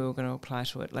ambition we were going to apply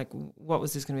to it. Like, what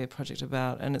was this going to be a project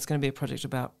about? And it's going to be a project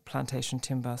about plantation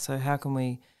timber. So how can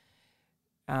we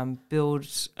build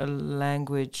a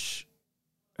language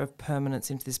of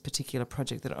permanence into this particular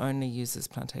project that only uses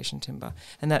plantation timber?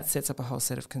 And that sets up a whole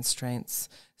set of constraints.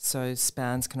 So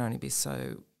spans can only be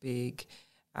so big.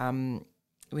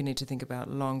 We need to think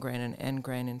about long grain and end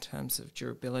grain in terms of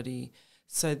durability.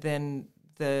 So then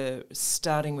the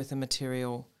starting with a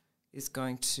material is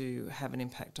going to have an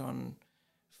impact on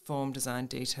form, design,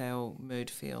 detail, mood,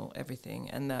 feel, everything.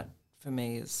 And that, for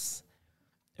me, is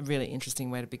a really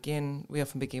interesting way to begin. We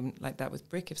often begin like that with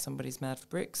brick if somebody's mad for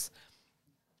bricks.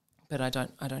 But I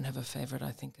don't have a favourite.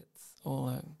 I think it's all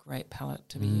a great palette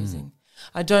to be using.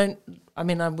 I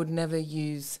would never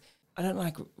use, I don't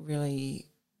like really,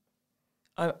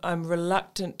 I'm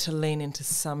reluctant to lean into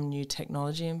some new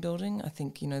technology in building. I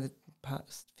think, the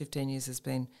past 15 years has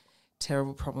been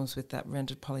terrible problems with that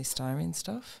rendered polystyrene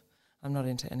stuff. I'm not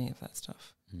into any of that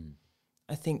stuff.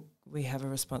 I think we have a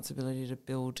responsibility to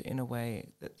build in a way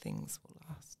that things will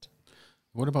last.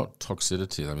 What about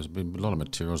toxicity? There's been a lot of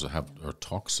materials that are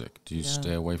toxic. Do you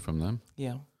stay away from them?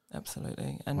 Yeah,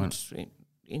 absolutely. And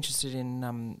interested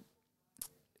in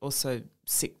also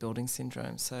sick building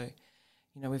syndrome. So,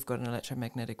 we've got an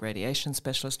electromagnetic radiation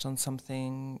specialist on some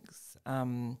things.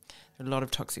 A lot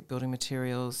of toxic building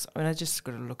materials. I mean, I just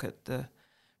got to look at the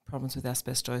problems with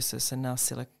asbestosis and now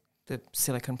the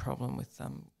silicon problem with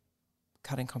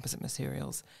cutting composite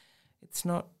materials. It's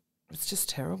just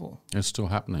terrible. It's still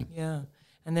happening. Yeah.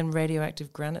 And then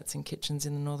radioactive granites in kitchens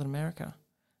in Northern America.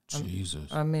 Jesus.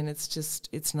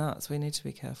 It's nuts. We need to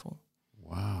be careful.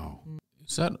 Wow.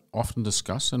 Is that often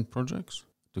discussed in projects?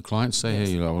 Do clients say, Yes.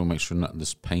 hey, I want to make sure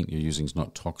this paint you're using is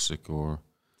not toxic or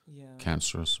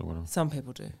cancerous or whatever? Some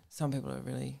people do. Some people are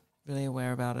really, really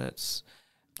aware about it.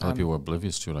 Other people are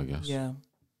oblivious to it, I guess. Yeah.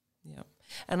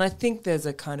 And I think there's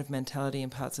a kind of mentality in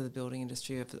parts of the building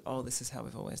industry of, this is how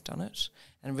we've always done it,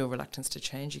 and a real reluctance to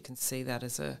change. You can see that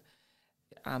as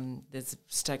there's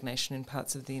stagnation in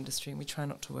parts of the industry, and we try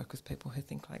not to work with people who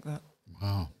think like that.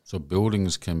 Wow. So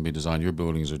buildings can be designed, your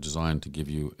buildings are designed to give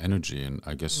you energy and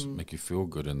I guess make you feel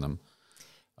good in them.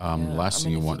 Last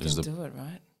thing you want is do it,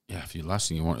 right? Yeah, last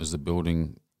thing you want is the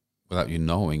building, without you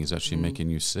knowing, is actually making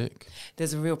you sick.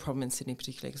 There's a real problem in Sydney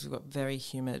particularly because we've got very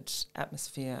humid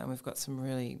atmosphere and we've got some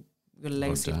really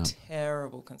legacy of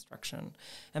terrible construction.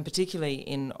 And particularly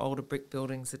in older brick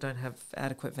buildings that don't have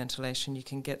adequate ventilation, you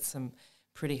can get some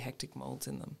pretty hectic moulds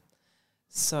in them.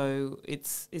 So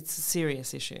it's a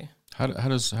serious issue. How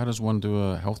does one do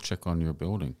a health check on your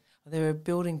building? There are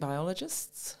building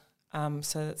biologists,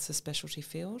 so that's a specialty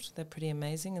field. They're pretty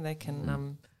amazing, and they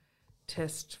can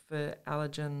test for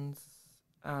allergens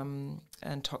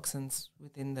and toxins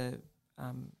within the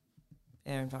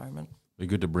air environment. It'd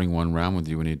be good to bring one round with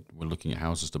you when we're looking at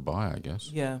houses to buy, I guess.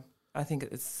 Yeah, I think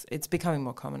it's becoming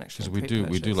more common actually. Because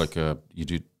we do like a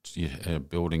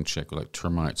building check with like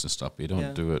termites and stuff, but you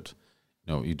don't do it.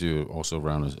 You do also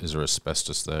around, is there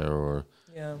asbestos there or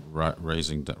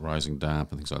rising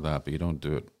damp and things like that, but you don't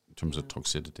do it in terms of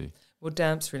toxicity. Well,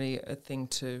 damp's really a thing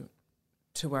to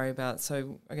worry about.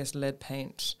 So I guess lead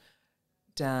paint,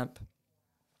 damp.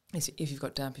 If you've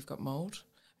got damp, you've got mould.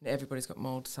 And everybody's got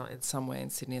mould in some way in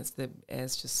Sydney. The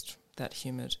air's just that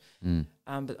humid.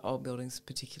 But old buildings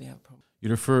particularly have a problem.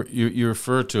 You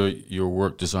refer to your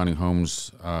work designing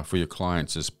homes for your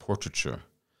clients as portraiture.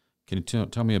 Can you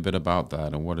tell me a bit about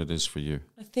that and what it is for you?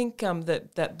 I think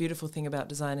that beautiful thing about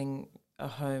designing a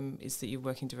home is that you're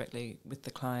working directly with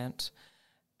the client.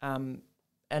 And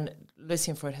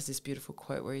Lucian Freud has this beautiful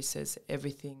quote where he says,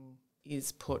 everything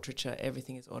is portraiture,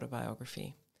 everything is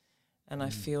autobiography. And I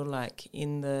feel like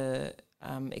in the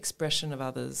expression of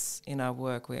others in our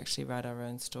work, we actually write our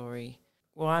own story.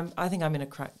 Well, I think I'm in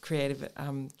a creative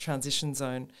transition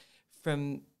zone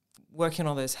from working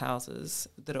on those houses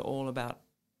that are all about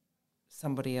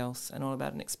somebody else and all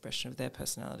about an expression of their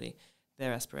personality,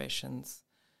 their aspirations,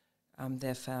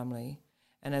 their family.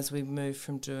 And as we move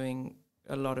from doing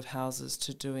a lot of houses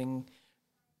to doing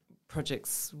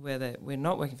projects where we're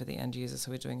not working for the end user,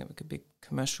 so we're doing a big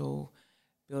commercial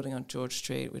building on George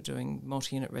Street, we're doing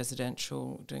multi-unit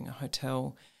residential, doing a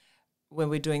hotel. When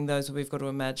we're doing those, we've got to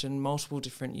imagine multiple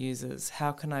different users.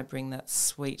 How can I bring that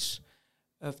suite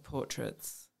of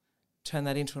portraits, turn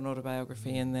that into an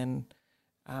autobiography, and then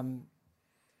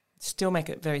still make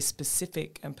it very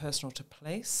specific and personal to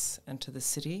place and to the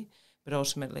city, but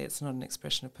ultimately it's not an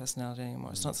expression of personality anymore.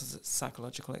 It's not a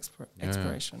psychological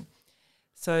exploration.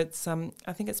 So it's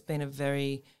I think it's been a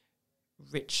very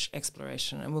rich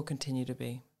exploration and will continue to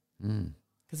be.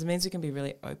 Because it means we can be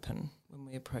really open when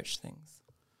we approach things.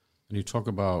 And you talk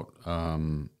about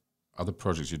other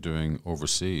projects you're doing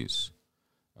overseas.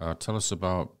 Tell us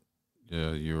about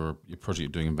your project you're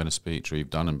doing in Venice Beach, or you've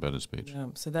done in Venice Beach.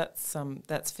 So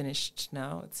that's finished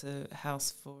now. It's a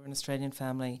house for an Australian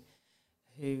family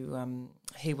who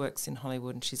he works in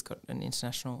Hollywood, and she's got an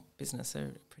international business,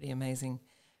 a pretty amazing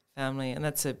family, and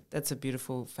that's a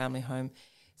beautiful family home.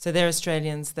 So they're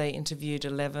Australians. They interviewed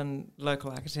 11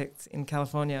 local architects in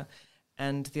California,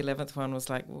 and the 11th one was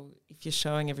like, well, if you're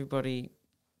showing everybody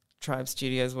Tribe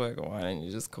Studios work, why don't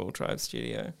you just call Tribe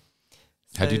Studio?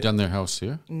 Had you done their house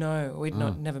here? No, we'd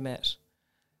never met.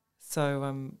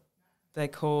 So they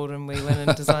called and we went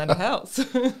and designed a house.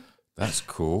 That's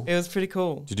cool. It was pretty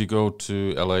cool. Did you go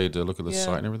to LA to look at the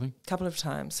site and everything? A couple of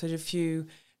times. So we did a few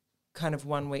kind of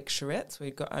 1 week charrettes.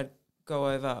 I'd go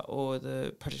over, or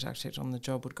the project architect on the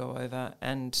job would go over,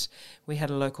 and we had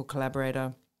a local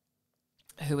collaborator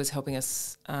who was helping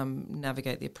us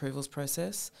navigate the approvals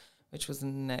process, which was the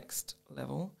next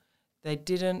level.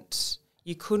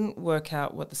 You couldn't work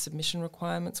out what the submission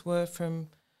requirements were from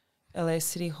LA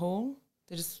City Hall.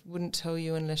 They just wouldn't tell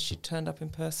you unless you turned up in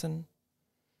person.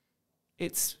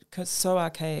 It's so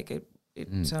archaic,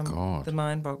 the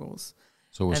mind boggles.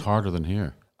 So it was harder than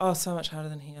here? Oh, so much harder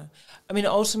than here. I mean,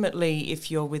 ultimately,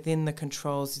 if you're within the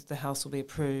controls, the house will be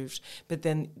approved. But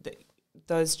then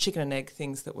those chicken and egg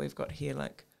things that we've got here,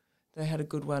 like they had a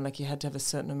good one, like you had to have a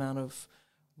certain amount of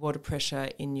water pressure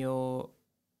in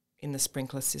the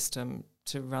sprinkler system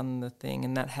to run the thing,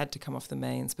 and that had to come off the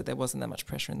mains, but there wasn't that much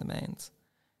pressure in the mains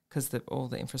because all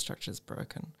the infrastructure is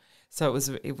broken. So it was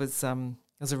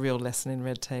a real lesson in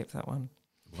red tape, that one.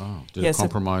 Wow. Did it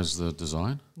compromise the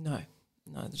design? No,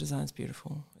 the design's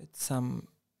beautiful. It's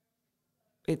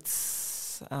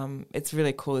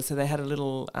really cool. So they had a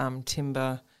little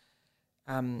timber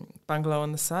bungalow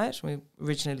on the site. We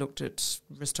originally looked at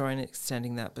restoring and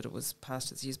extending that, but it was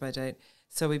past its use-by date.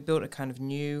 So we built a kind of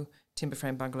new timber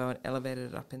frame bungalow and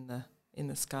elevated it up in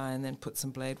the sky, and then put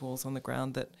some blade walls on the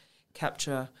ground that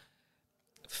capture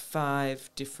 5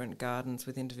 different gardens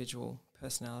with individual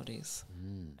personalities.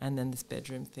 And then this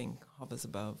bedroom thing hovers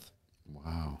above.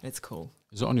 Wow. It's cool.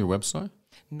 Is it on your website?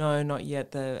 No, not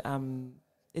yet.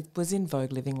 It was in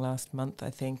Vogue Living last month, I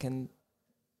think, and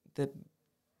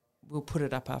we'll put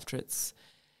it up after it's...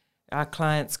 Our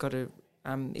client's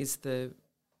is the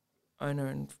owner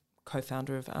and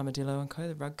co-founder of Armadillo & Co.,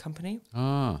 the rug company.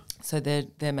 So they're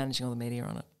managing all the media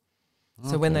on it.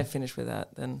 So when they finish with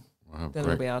that, then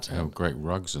it'll be our turn. Have great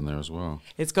rugs in there as well.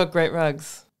 It's got great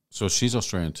rugs. So she's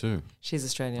Australian too? She's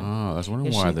Australian. I was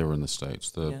wondering why they were in the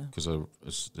States, because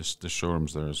the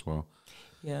showroom's there as well.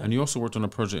 Yeah. And you also worked on a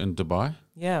project in Dubai?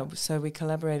 Yeah, so we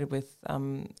collaborated with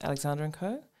Alexander &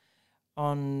 Co.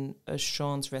 on a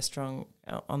Sean's restaurant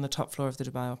on the top floor of the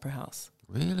Dubai Opera House.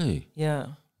 Really? Yeah.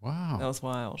 Wow. That was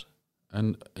wild.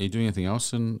 And are you doing anything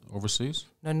else overseas?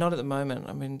 No, not at the moment.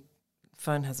 I mean,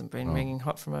 phone hasn't been ringing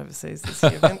hot from overseas this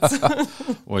year, Vince.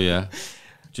 Well, yeah.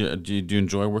 Do you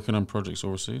enjoy working on projects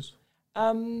overseas?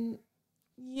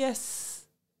 Yes.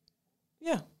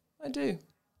 Yeah, I do.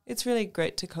 It's really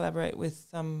great to collaborate with...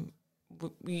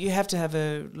 you have to have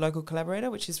a local collaborator,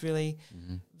 which is really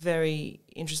very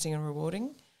interesting and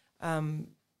rewarding.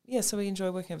 So we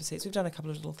enjoy working overseas. We've done a couple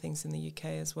of little things in the UK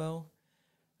as well.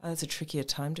 It's a trickier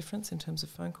time difference in terms of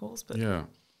phone calls, but and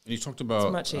you talked about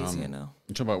it's much easier now.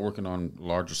 You talk about working on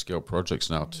larger scale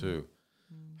projects now too.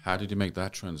 How did you make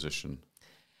that transition?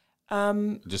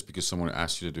 Just because someone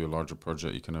asked you to do a larger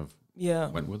project, you kind of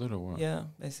went with it, or what? Yeah,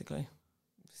 basically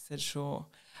said sure.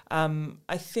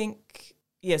 I think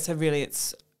so. Really,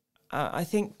 it's. I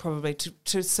think probably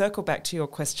to circle back to your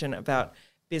question about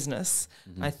business.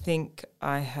 I think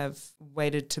I have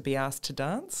waited to be asked to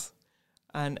dance,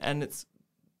 and it's.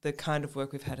 The kind of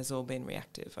work we've had has all been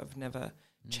reactive. I've never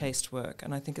chased work,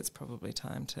 and I think it's probably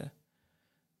time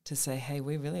to say, hey,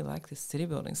 we really like this city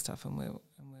building stuff, and we're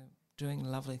doing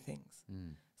lovely things.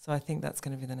 So I think that's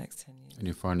going to be the next 10 years. And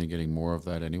you're finally getting more of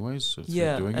that anyways? So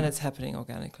it's happening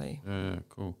organically. Yeah,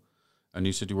 cool. And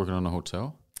you said you're working on a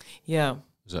hotel? Yeah.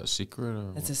 Is that a secret?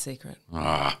 Or it's a secret.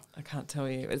 I can't tell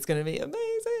you. It's going to be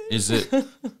amazing. Is it?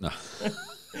 No.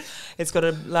 It's got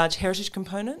a large heritage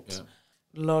component. Yeah.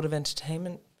 A lot of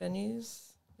entertainment venues.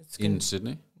 In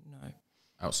Sydney? No.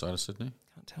 Outside of Sydney?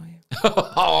 Can't tell you.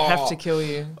 Have to kill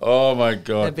you. Oh, my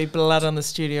God. There'd be blood on the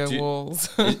studio walls.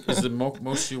 Is the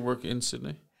most of your work in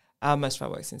Sydney? Most of our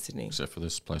work's in Sydney. Except for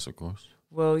this place, of course.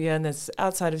 Well, yeah, and there's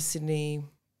outside of Sydney.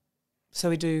 So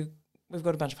we've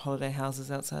got a bunch of holiday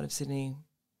houses outside of Sydney,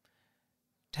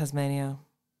 Tasmania.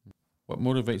 What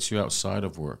motivates you outside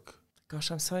of work?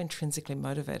 Gosh, I'm so intrinsically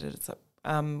motivated. It's like,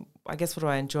 I guess what do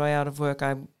I enjoy out of work?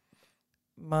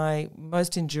 My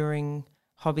most enduring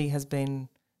hobby has been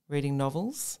reading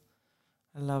novels.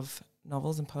 I love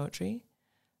novels and poetry.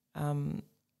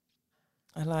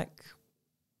 I like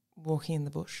walking in the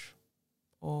bush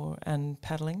and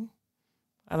paddling.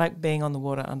 I like being on the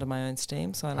water under my own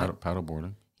steam. So I like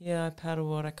paddleboarding. Yeah, I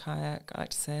paddleboard, I kayak, I like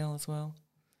to sail as well.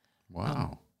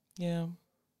 Wow. Yeah.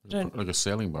 Like a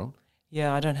sailing boat?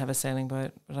 Yeah, I don't have a sailing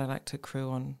boat, but I like to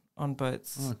crew on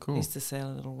boats. Oh, cool. I used to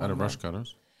sail a little while. Out of rush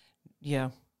cutters?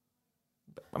 Yeah.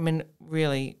 I mean,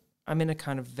 really, I'm in a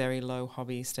kind of very low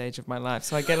hobby stage of my life,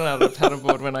 so I get out of the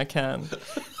paddleboard when I can.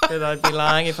 But I'd be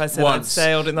lying if I said Once. I'd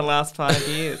sailed in the last 5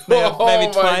 years. Maybe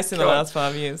my twice in the God. last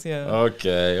 5 years, yeah.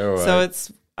 Okay, all right. So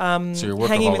it's So you're a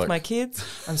hanging workaholic. with my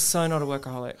kids. I'm so not a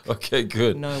workaholic. Okay,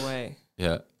 good. No way.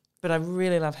 Yeah, But I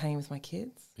really love hanging with my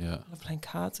kids. yeah. I love playing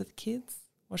cards with kids,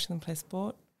 watching them play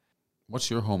sport. What's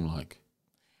your home like?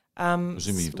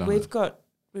 Presumably you've done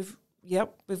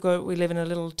we live in a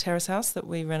little terrace house that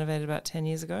we renovated about 10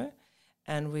 years ago,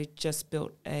 and we just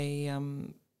built a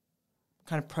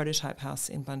kind of prototype house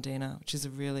in Bundeena, which is a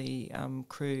really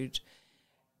crude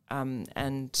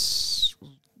and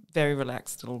very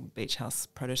relaxed little beach house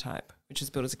prototype, which is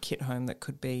built as a kit home that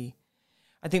could be.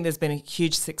 I think there's been a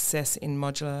huge success in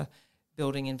modular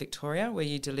building in Victoria where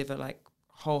you deliver like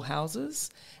whole houses,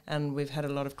 and we've had a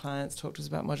lot of clients talk to us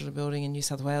about modular building in New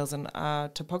South Wales, and our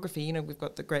topography, you know, we've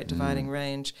got the Great Dividing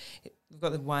Range, we've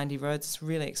got the windy roads. It's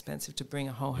really expensive to bring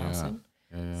a whole house in.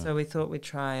 Yeah. So we thought we'd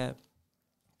try a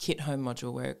kit home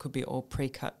module where it could be all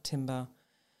pre-cut timber,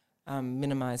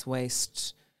 minimise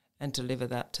waste, and deliver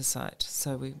that to site.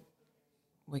 So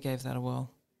we gave that a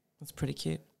whirl. It's pretty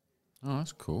cute. Oh,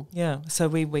 that's cool. Yeah. So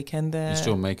we weekend there. You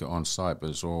still make it on site, but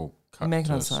it's all cut. Make it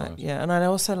to on site, size. yeah. And I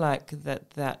also like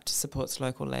that supports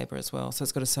local labour as well. So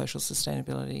it's got a social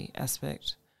sustainability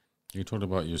aspect. You talked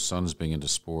about your sons being into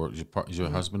sport. Is your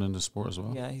husband into sport as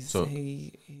well? Yeah, he's So-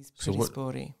 he's so pretty what-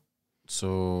 sporty.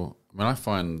 So, I mean, I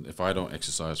find if I don't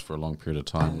exercise for a long period of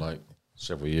time, like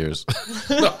several years,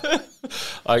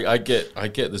 I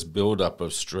get this build up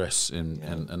of stress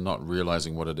and not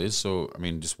realizing what it is. So, I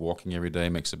mean, just walking every day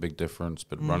makes a big difference,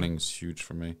 but running's huge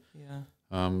for me. Yeah.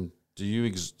 Do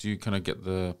you kind of get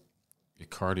your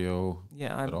cardio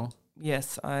Yeah. at all?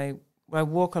 Yes, I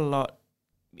walk a lot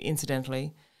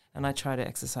incidentally, and I try to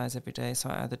exercise every day. So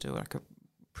I either do like a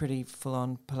pretty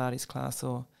full-on Pilates class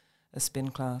or a spin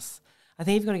class. I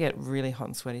think you've got to get really hot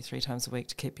and sweaty 3 times a week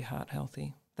to keep your heart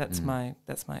healthy. That's my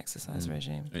exercise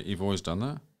regime. You've always done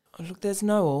that? Oh, look, there's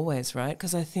no always, right?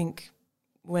 Because I think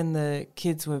when the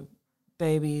kids were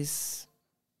babies,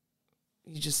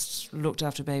 you just looked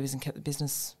after babies and kept the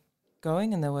business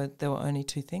going, and there were only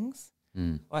 2 things.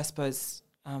 I suppose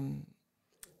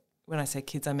when I say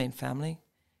kids, I mean family,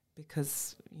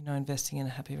 because you know investing in a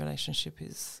happy relationship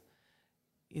is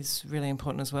really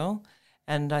important as well.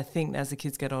 And I think as the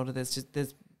kids get older,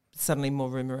 there's suddenly more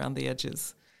room around the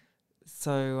edges.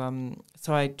 So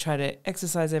I try to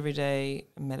exercise every day,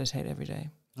 meditate every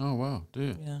day. Oh, wow. Do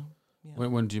you? Yeah.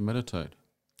 When do you meditate?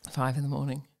 5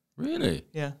 a.m. Really?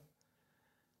 Yeah.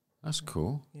 That's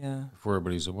cool. Yeah. Before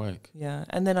everybody's awake. Yeah.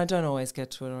 And then I don't always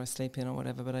get to it, or I sleep in or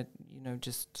whatever, but I,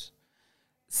 just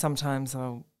sometimes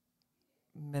I'll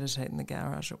meditate in the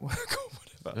garage at work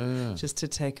or whatever, Yeah. just to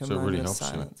take a So it moment really of helps you.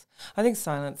 silence. I think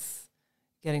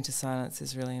getting to silence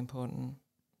is really important.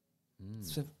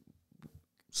 So,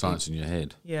 Silence in your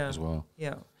head yeah. as well.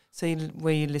 Yeah. So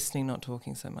where you're listening, not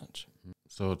talking so much.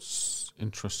 So it's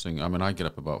interesting. I mean, I get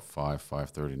up about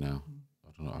 5:30 now.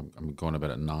 I don't know. I'm going to bed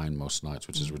at 9 most nights,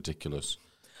 which is ridiculous.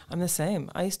 I'm the same.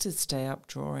 I used to stay up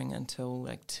drawing until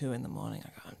like 2 a.m. I go,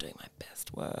 I'm doing my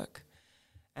best work.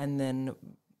 And then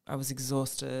I was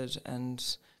exhausted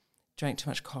and drank too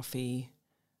much coffee,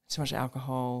 too much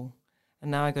alcohol.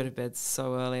 And now I go to bed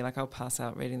so early, like I'll pass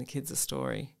out reading the kids a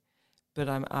story. But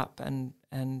I'm up and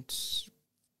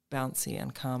bouncy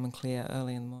and calm and clear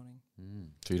early in the morning.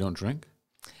 So you don't drink?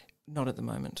 Not at the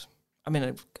moment. I mean,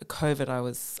 at COVID,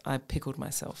 I pickled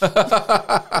myself.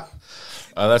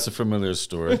 That's a familiar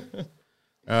story.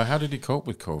 How did you cope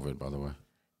with COVID, by the way?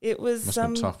 It was Must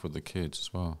have been tough with the kids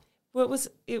as well. Well,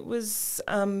 it was.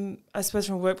 I suppose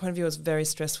from a work point of view, it was very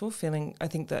stressful. I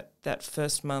think that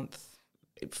first month,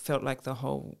 it felt like the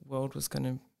whole world was going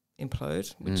to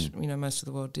implode, which most of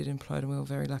the world did implode, and we were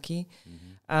very lucky.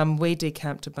 We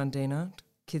decamped to Bundeena.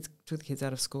 Took the kids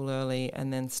out of school early,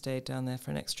 and then stayed down there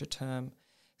for an extra term.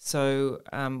 So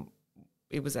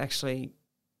it was actually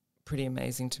pretty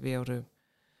amazing to be able to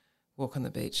walk on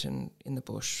the beach and in the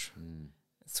bush,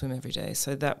 swim every day.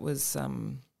 So that was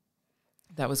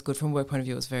good. From a work point of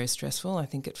view, it was very stressful. I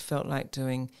think it felt like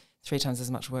doing 3 times as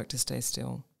much work to stay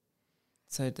still.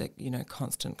 So that,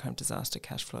 constant kind of disaster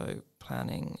cash flow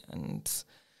planning and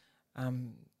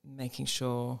making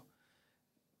sure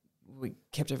we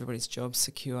kept everybody's jobs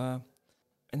secure,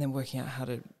 and then working out how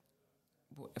to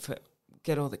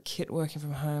get all the kit working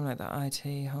from home, like the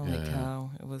IT. Holy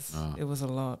cow! It was a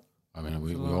lot. I mean,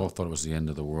 we all thought it was the end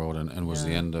of the world, and was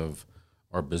the end of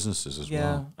our businesses as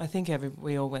well. Yeah, I think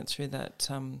we all went through that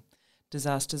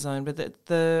disaster zone. But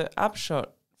the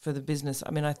upshot for the business,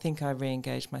 I mean, I think I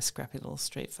re-engaged my scrappy little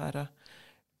Street Fighter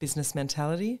business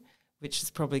mentality, which is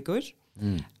probably good.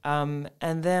 And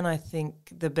then I think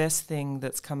the best thing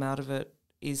that's come out of it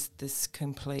is this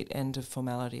complete end of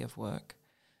formality of work.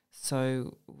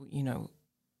 So, you know,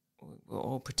 we're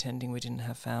all pretending we didn't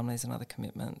have families and other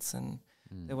commitments, and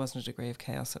there wasn't a degree of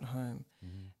chaos at home.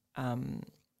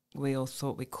 We all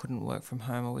thought we couldn't work from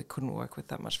home, or we couldn't work with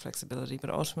that much flexibility, but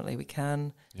ultimately we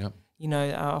can. Yep. You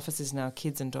know, our office is now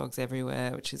kids and dogs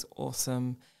everywhere, which is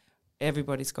awesome.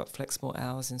 Everybody's got flexible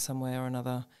hours in some way or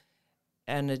another.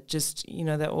 And it just, you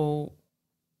know, they're all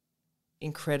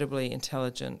incredibly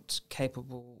intelligent,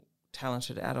 capable,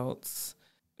 talented adults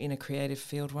in a creative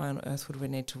field. Why on earth would we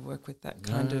need to work with that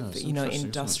kind of, you know,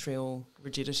 industrial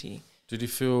rigidity? Did you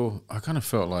feel, I kind of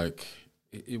felt like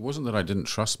it wasn't that I didn't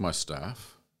trust my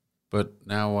staff, but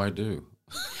now I do.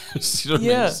 You know what I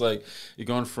mean? It's like you're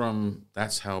going from,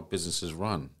 that's how businesses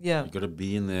run. Yeah. You got to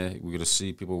be in there. We got to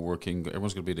see people working.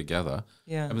 Everyone's going to be together.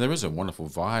 Yeah. I mean, there is a wonderful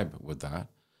vibe with that,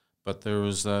 but there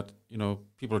is that, you know,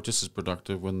 people are just as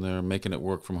productive when they're making it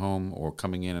work from home, or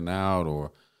coming in and out,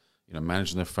 or, you know,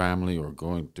 managing their family, or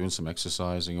doing some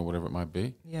exercising, or whatever it might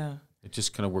be. Yeah. It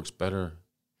just kind of works better.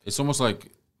 It's almost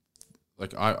like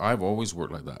I've always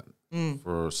worked like that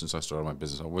since I started my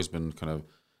business. I've always been kind of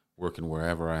working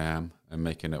wherever I am and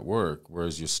making it work,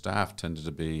 whereas your staff tended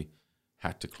to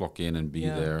had to clock in and be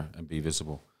there and be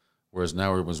visible, whereas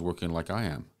now everyone's working like I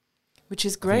am. Which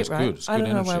is great, right? I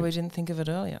don't know why we didn't think of it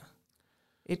earlier.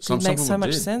 It makes so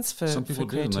much sense for some people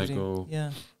did, and they go,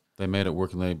 they made it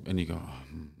work, and you go,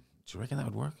 do you reckon that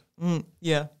would work?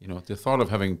 Yeah. You know, the thought of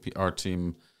having our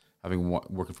team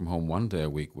working from home one day a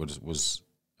week was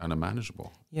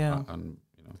unmanageable. Yeah.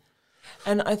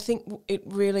 And I think it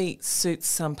really suits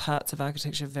some parts of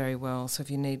architecture very well. So if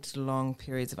you need long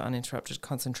periods of uninterrupted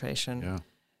concentration,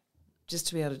 just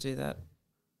to be able to do that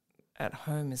at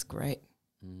home is great.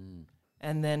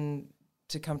 And then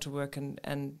to come to work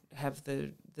and have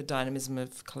the dynamism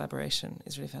of collaboration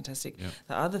is really fantastic. Yeah.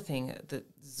 The other thing that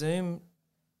Zoom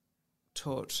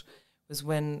taught was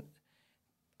when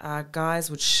our guys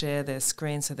would share their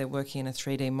screen, so they're working in a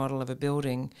 3D model of a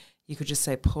building, you could just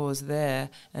say pause there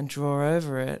and draw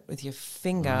over it with your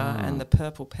finger and the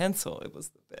purple pencil. It was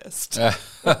the best.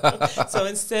 So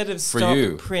instead of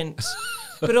stop, print.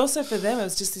 But also for them, it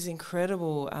was just this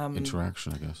incredible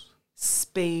interaction, I guess.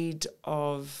 Speed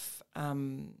of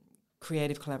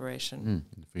creative collaboration.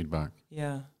 Feedback.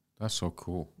 Yeah. That's so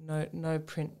cool. No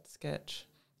print sketch.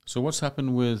 So what's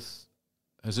happened with,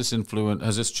 has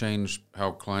this changed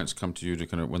how clients come to you to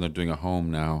kind of, when they're doing a home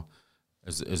now?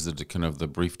 Is the kind of the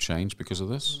brief change because of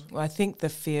this? Well, I think the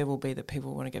fear will be that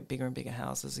people want to get bigger and bigger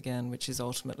houses again, which is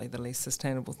ultimately the least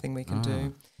sustainable thing we can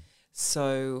do.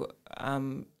 So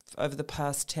over the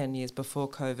past 10 years before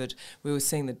COVID, we were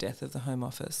seeing the death of the home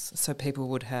office. So people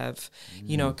would have,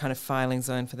 you know, a kind of filing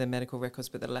zone for their medical records,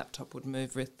 but the laptop would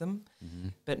move with them.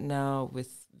 But now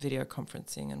with video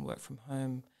conferencing and work from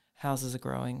home, houses are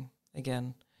growing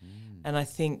again. And I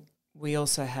think we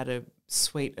also had a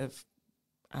suite of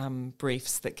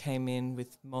briefs that came in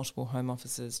with multiple home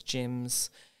offices, gyms,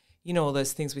 you know, all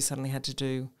those things we suddenly had to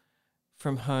do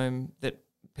from home that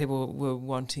people were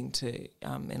wanting to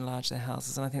enlarge their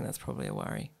houses, and I think that's probably a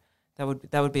worry. That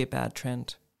would be a bad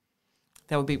trend.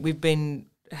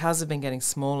 Houses have been getting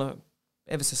smaller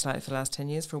ever so slightly for the last 10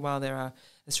 years. For a while there,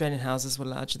 Australian houses were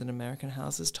larger than American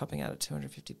houses, topping out at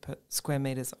 250 square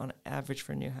metres on average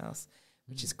for a new house,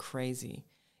 which is crazy.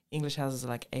 English houses are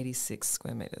like 86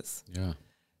 square metres. Yeah.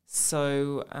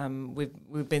 So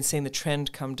we've been seeing the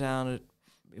trend come down.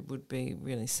 It would be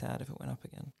really sad if it went up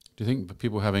again. Do you think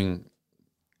people having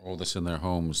all this in their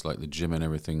homes, like the gym and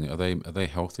everything, are they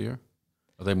healthier?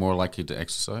 Are they more likely to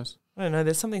exercise? I don't know.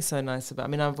 There's something so nice about. I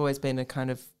mean, I've always been a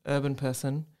kind of urban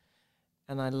person,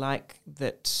 and I like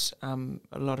that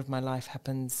a lot of my life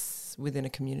happens within a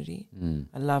community.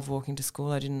 I love walking to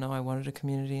school. I didn't know I wanted a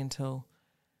community until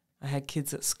I had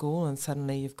kids at school, and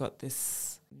suddenly you've got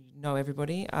this. You know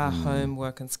everybody. Our home,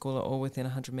 work and school are all within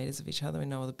 100 metres of each other. We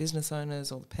know all the business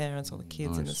owners, all the parents, all the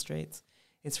kids in the streets.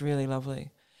 It's really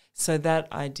lovely. So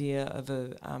that idea of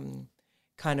a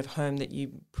kind of home that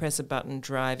you press a button,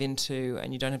 drive into,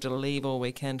 and you don't have to leave all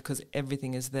weekend because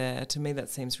everything is there, to me that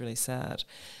seems really sad.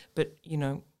 But, you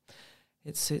know,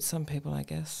 it suits some people, I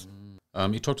guess.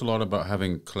 You talked a lot about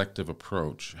having collective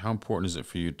approach. How important is it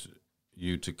for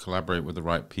you to collaborate with the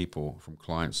right people, from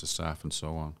clients to staff and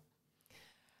so on?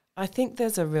 I think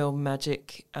there's a real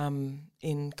magic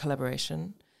in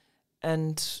collaboration.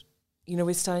 And, you know,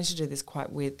 we're starting to do this quite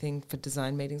weird thing for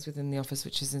design meetings within the office,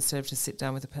 which is instead of to sit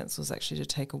down with the pencils, actually to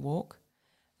take a walk.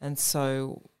 And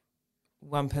so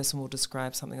one person will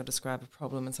describe something or describe a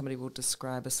problem, and somebody will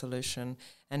describe a solution.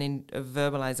 And in a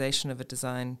verbalization of a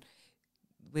design,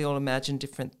 we all imagine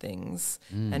different things.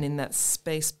 And in that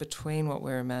space between what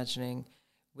we're imagining,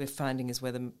 we're finding is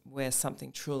where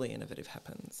something truly innovative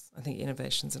happens. I think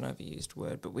innovation's an overused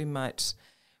word, but we might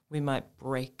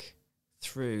break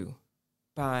through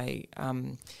by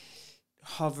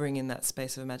hovering in that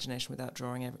space of imagination without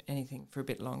drawing anything for a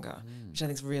bit longer, which I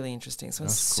think is really interesting. So I'm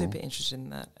super interested in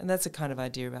that. And that's a kind of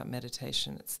idea about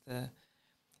meditation. It's the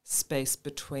space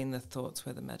between the thoughts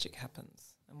where the magic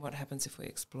happens. And what happens if we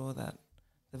explore that,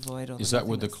 the void or the Is that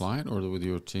with the client or with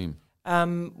your team?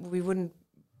 We wouldn't,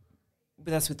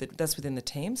 but that's within the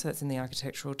team, so that's in the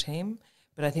architectural team.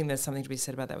 But I think there's something to be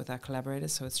said about that with our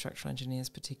collaborators, so with structural engineers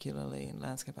particularly and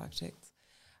landscape architects.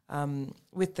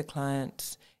 With the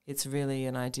client, it's really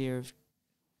an idea of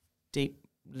deep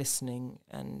listening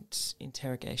and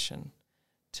interrogation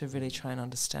to really try and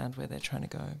understand where they're trying to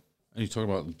go. And you talk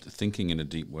about thinking in a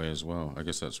deep way as well. I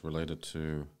guess that's related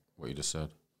to what you just said.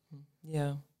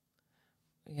 Yeah.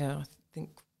 I think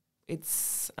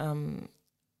it's.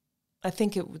 I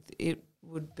think it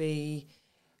would be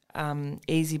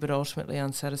easy, but ultimately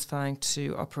unsatisfying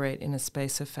to operate in a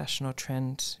space of fashion or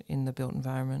trend in the built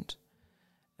environment.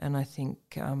 And I think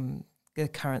the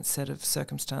current set of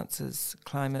circumstances,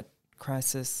 climate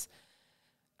crisis,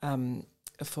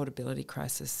 affordability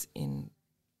crisis in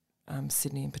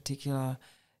Sydney in particular,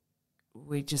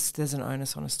 there's an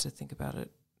onus on us to think about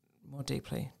it more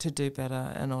deeply, to do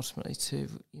better, and ultimately to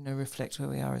reflect where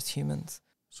we are as humans.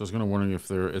 So I was going to wondering if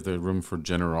there's room for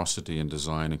generosity in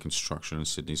design and construction in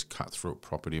Sydney's cutthroat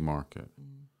property market,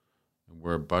 and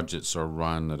where budgets are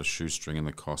run at a shoestring and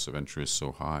the cost of entry is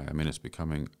so high. I mean, it's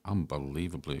becoming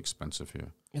unbelievably expensive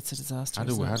here. It's a disaster.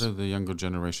 How do the younger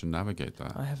generation navigate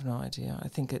that? I have no idea. I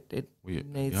think it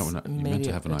needs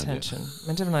immediate attention.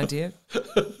 Meant to have an idea.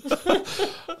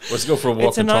 Let's go for a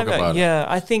walk and talk about it. Yeah,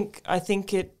 I think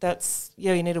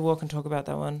you need to walk and talk about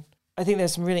that one. I think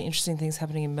there's some really interesting things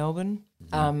happening in Melbourne,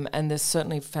 and there's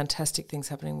certainly fantastic things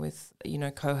happening with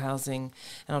co-housing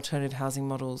and alternative housing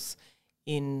models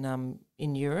in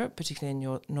Europe, particularly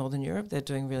in Northern Europe. They're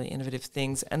doing really innovative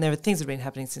things, and there are things that have been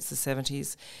happening since the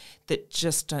 70s that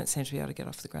just don't seem to be able to get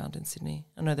off the ground in Sydney.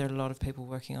 I know there are a lot of people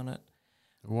working on it.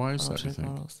 Why is that, do you think?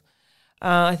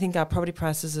 I think our property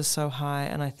prices are so high,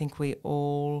 and I think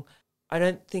I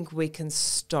don't think we can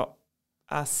stop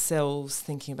ourselves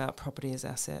thinking about property as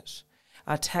asset.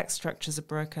 Our tax structures are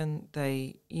broken.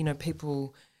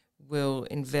 People will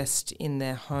invest in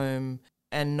their home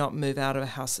and not move out of a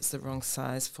house that's the wrong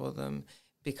size for them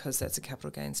because that's a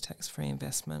capital gains tax-free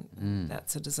investment.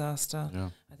 That's a disaster. Yeah.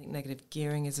 I think negative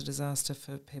gearing is a disaster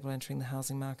for people entering the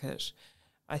housing market.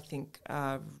 I think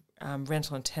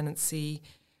rental and tenancy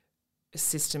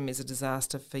system is a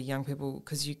disaster for young people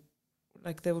because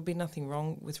there would be nothing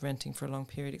wrong with renting for a long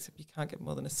period except you can't get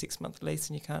more than a 6-month lease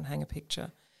and you can't hang a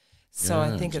picture. So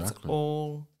I think it's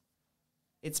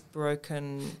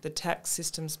broken. The tax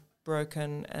system's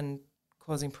broken and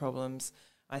causing problems.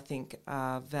 I think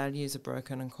values are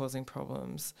broken and causing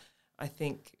problems. I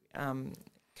think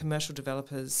commercial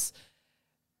developers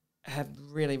have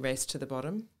really raced to the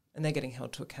bottom, and they're getting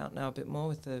held to account now a bit more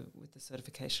with the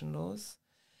certification laws.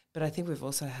 But I think we've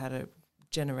also had a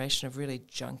generation of really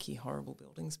junky, horrible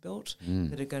buildings built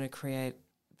that are going to create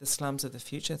the slums of the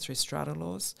future through strata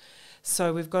laws.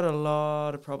 So we've got a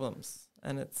lot of problems,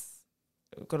 and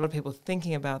we've got a lot of people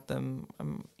thinking about them.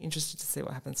 I'm interested to see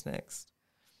what happens next.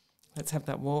 Let's have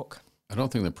that walk. I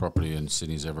don't think the property in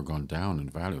Sydney's ever gone down in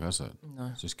value, has it?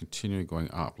 No. It's just continually going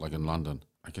up, like in London.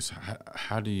 I guess,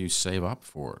 how do you save up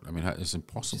for it? I mean, it's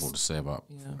impossible to save up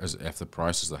if the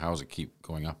prices of the house keep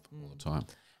going up all the time.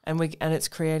 And it's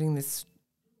creating this,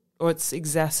 or it's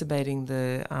exacerbating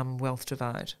the wealth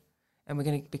divide. And we're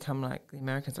going to become like the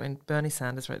Americans. I mean, Bernie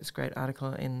Sanders wrote this great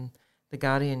article in The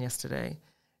Guardian yesterday,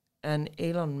 and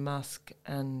Elon Musk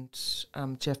and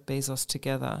Jeff Bezos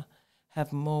together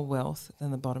have more wealth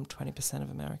than the bottom 20% of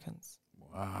Americans.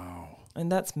 Wow. And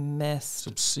that's messed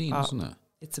up. It's obscene, isn't it?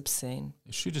 It's obscene.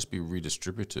 It should just be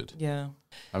redistributed. Yeah.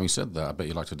 Having said that, I bet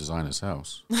you'd like to design his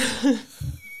house. I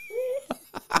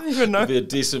don't even know. It'd be a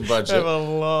decent budget. They have a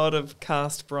lot of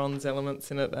cast bronze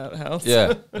elements in it, that house.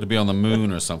 Yeah, it'd be on the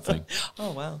moon or something.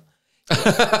 Oh, wow.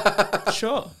 Yeah.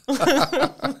 Sure. Do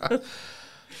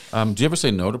you ever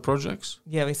say no to projects?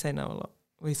 Yeah, we say no a lot.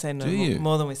 We say no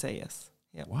more than we say yes.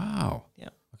 Yep. Wow. Yeah.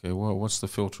 Okay, well, what's the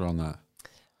filter on that?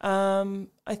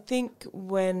 I think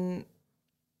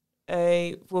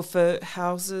for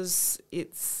houses,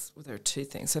 there are two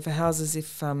things. So for houses,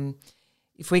 if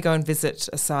we go and visit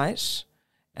a site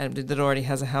and that already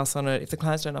has a house on it, if the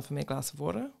clients don't offer me a glass of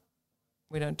water,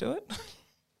 we don't do it.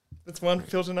 That's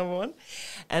filter number one.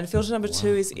 And filter number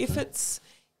two is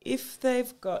if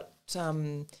they've got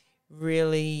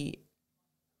really,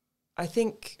 I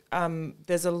think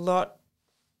there's a lot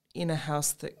in a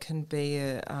house that can be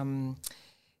a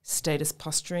status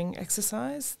posturing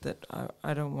exercise that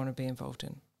I don't want to be involved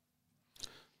in.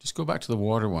 Just go back to the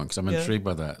water one, because I'm intrigued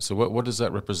by that. So what does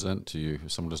that represent to you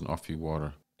if someone doesn't offer you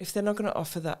water? If they're not going to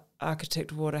offer the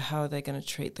architect water, how are they going to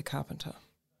treat the carpenter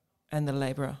and the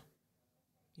labourer?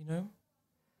 You know?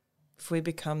 If we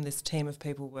become this team of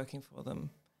people working for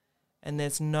them and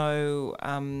there's no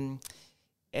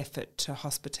effort to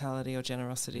hospitality or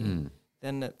generosity,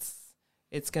 then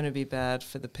it's going to be bad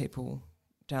for the people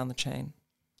down the chain.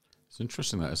 It's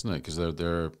interesting that, isn't it? Because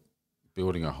they're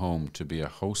building a home to be a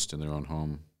host in their own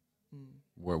home.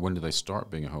 When do they start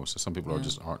being a host? Some people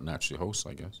aren't naturally hosts,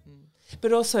 I guess.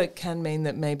 But also it can mean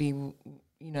that maybe, you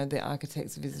know, the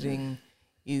architect's visiting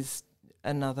is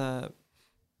another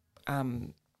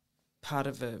part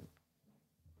of a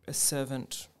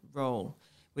servant role,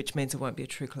 which means it won't be a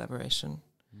true collaboration.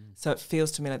 So it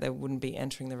feels to me like they wouldn't be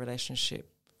entering the relationship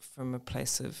from a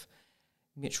place of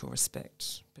mutual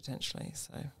respect, potentially.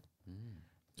 So,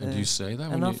 and do you say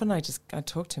that? And often I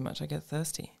talk too much. I get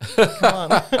thirsty.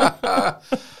 Come on.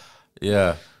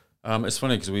 Yeah. It's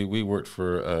funny because we worked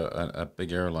for a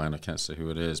big airline. I can't say who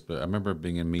it is, but I remember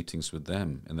being in meetings with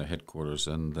them in their headquarters,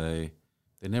 and they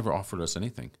never offered us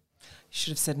anything. You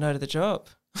should have said no to the job.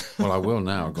 Well, I will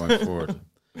now going forward.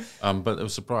 But it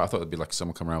was surprising. I thought it'd be like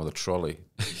someone coming around with a trolley.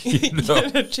 You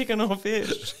know? Chicken or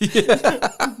fish.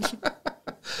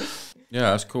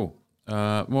 Yeah, that's cool.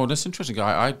 Well, that's interesting.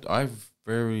 I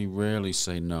very rarely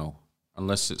say no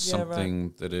unless it's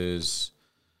something that is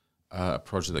a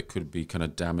project that could be kind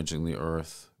of damaging the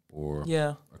earth or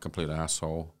a complete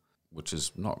asshole, which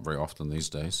is not very often these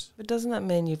days. But doesn't that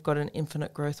mean you've got an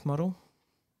infinite growth model?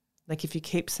 Like if you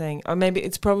keep saying, or maybe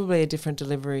it's probably a different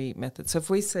delivery method. So if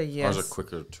we say yes. Ours are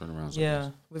quicker turnarounds.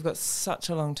 Yeah, we've got such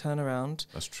a long turnaround.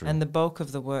 That's true. And the bulk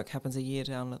of the work happens a year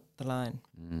down the line.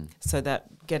 So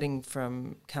that getting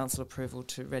from council approval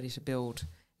to ready to build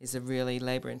is a really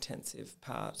labour-intensive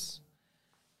part.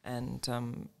 And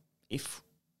if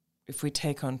we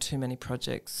take on too many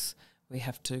projects, we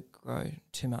have to grow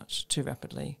too much, too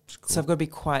rapidly. Cool. So I've got to be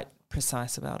quite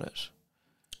precise about it.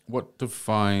 What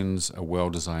defines a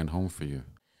well-designed home for you?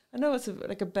 I know it's a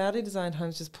badly designed home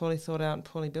is just poorly thought out and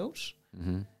poorly built.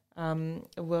 A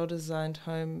well-designed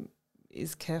home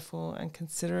is careful and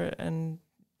considerate and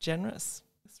generous.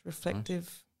 It's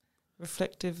reflective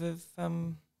of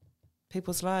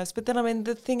people's lives. But then, I mean,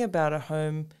 the thing about a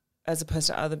home, as opposed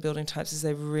to other building types, is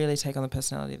they really take on the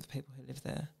personality of the people who live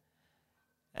there.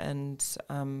 And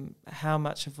how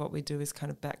much of what we do is kind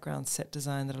of background set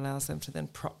design that allows them to then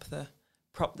prop the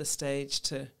stage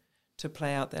to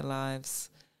play out their lives,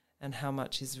 and how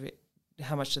much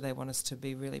do they want us to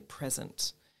be really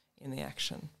present in the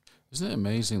action. Isn't it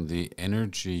amazing the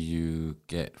energy you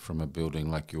get from a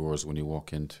building like yours when you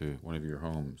walk into one of your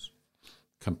homes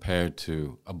compared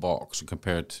to a box, or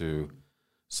compared to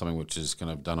something which is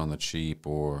kind of done on the cheap,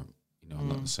 or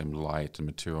not the same light and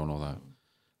material and all that?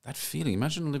 That feeling,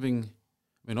 imagine living.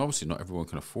 I mean, obviously, not everyone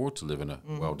can afford to live in a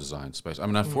well-designed space. I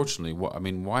mean, unfortunately,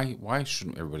 why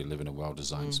shouldn't everybody live in a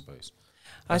well-designed space?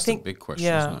 That's a big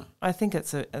question, isn't it? I think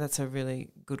that's a really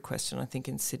good question. I think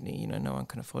in Sydney, no one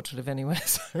can afford to live anywhere,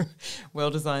 so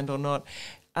well-designed or not.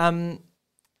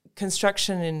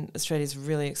 Construction in Australia is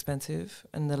really expensive,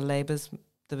 and the labour's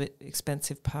the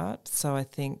expensive part. So I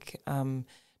think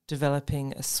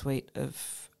developing a suite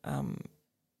of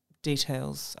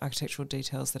architectural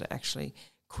details that are actually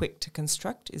quick to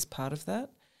construct is part of that.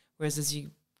 Whereas as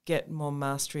you get more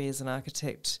mastery as an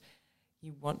architect,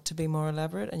 you want to be more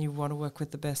elaborate and you want to work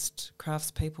with the best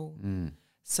craftspeople.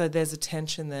 So there's a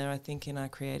tension there, I think, in our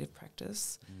creative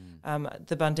practice.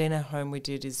 The Bundina home we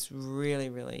did is really,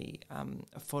 really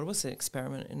affordable. It's an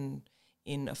experiment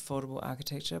in affordable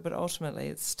architecture, but ultimately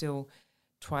it's still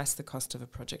twice the cost of a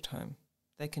project home.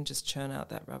 They can just churn out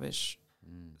that rubbish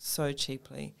so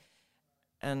cheaply.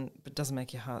 But it doesn't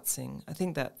make your heart sing. I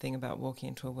think that thing about walking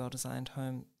into a well-designed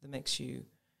home that makes you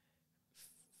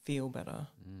feel better.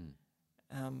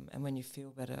 And when you feel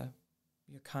better,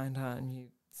 you're kinder and you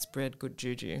spread good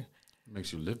juju. It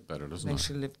makes you live better, doesn't it? Makes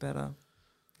you live better,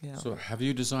 yeah. So have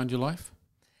you designed your life?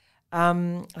 I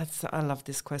love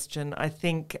this question. I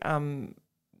think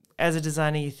as a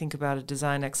designer, you think about a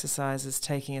design exercise as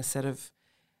taking a set of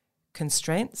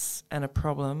constraints and a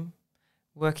problem,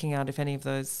 working out if any of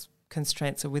those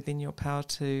constraints are within your power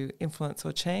to influence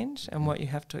or change, and what you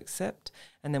have to accept,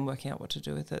 and then working out what to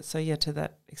do with it. So yeah, to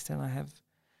that extent, I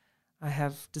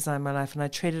have designed my life, and I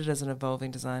treat it as an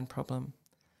evolving design problem.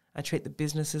 I treat the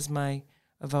business as my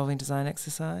evolving design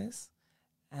exercise,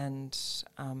 and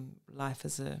life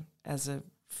as a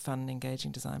fun,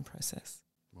 engaging design process.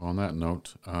 Well, on that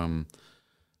note,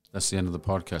 That's the end of the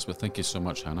podcast, but thank you so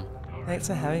much, Hannah. Thanks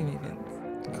for having me,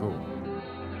 Vince. Cool.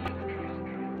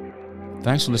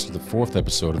 Thanks for listening to the 4th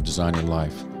episode of Design Your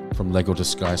Life, From Lego to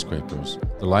Skyscrapers,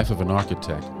 the life of an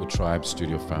architect with Tribe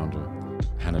Studio founder,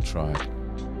 Hannah Tribe.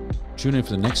 Tune in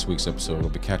for the next week's episode. We'll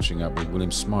be catching up with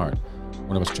William Smart,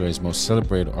 one of Australia's most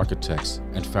celebrated architects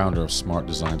and founder of Smart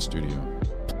Design Studio.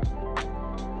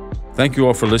 Thank you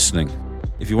all for listening.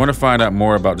 If you want to find out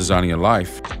more about designing your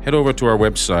life, head over to our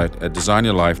website at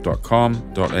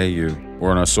designyourlife.com.au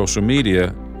or on our social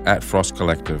media at Frost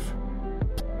Collective.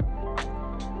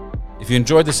 If you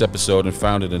enjoyed this episode and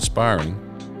found it inspiring,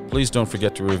 please don't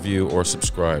forget to review or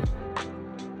subscribe.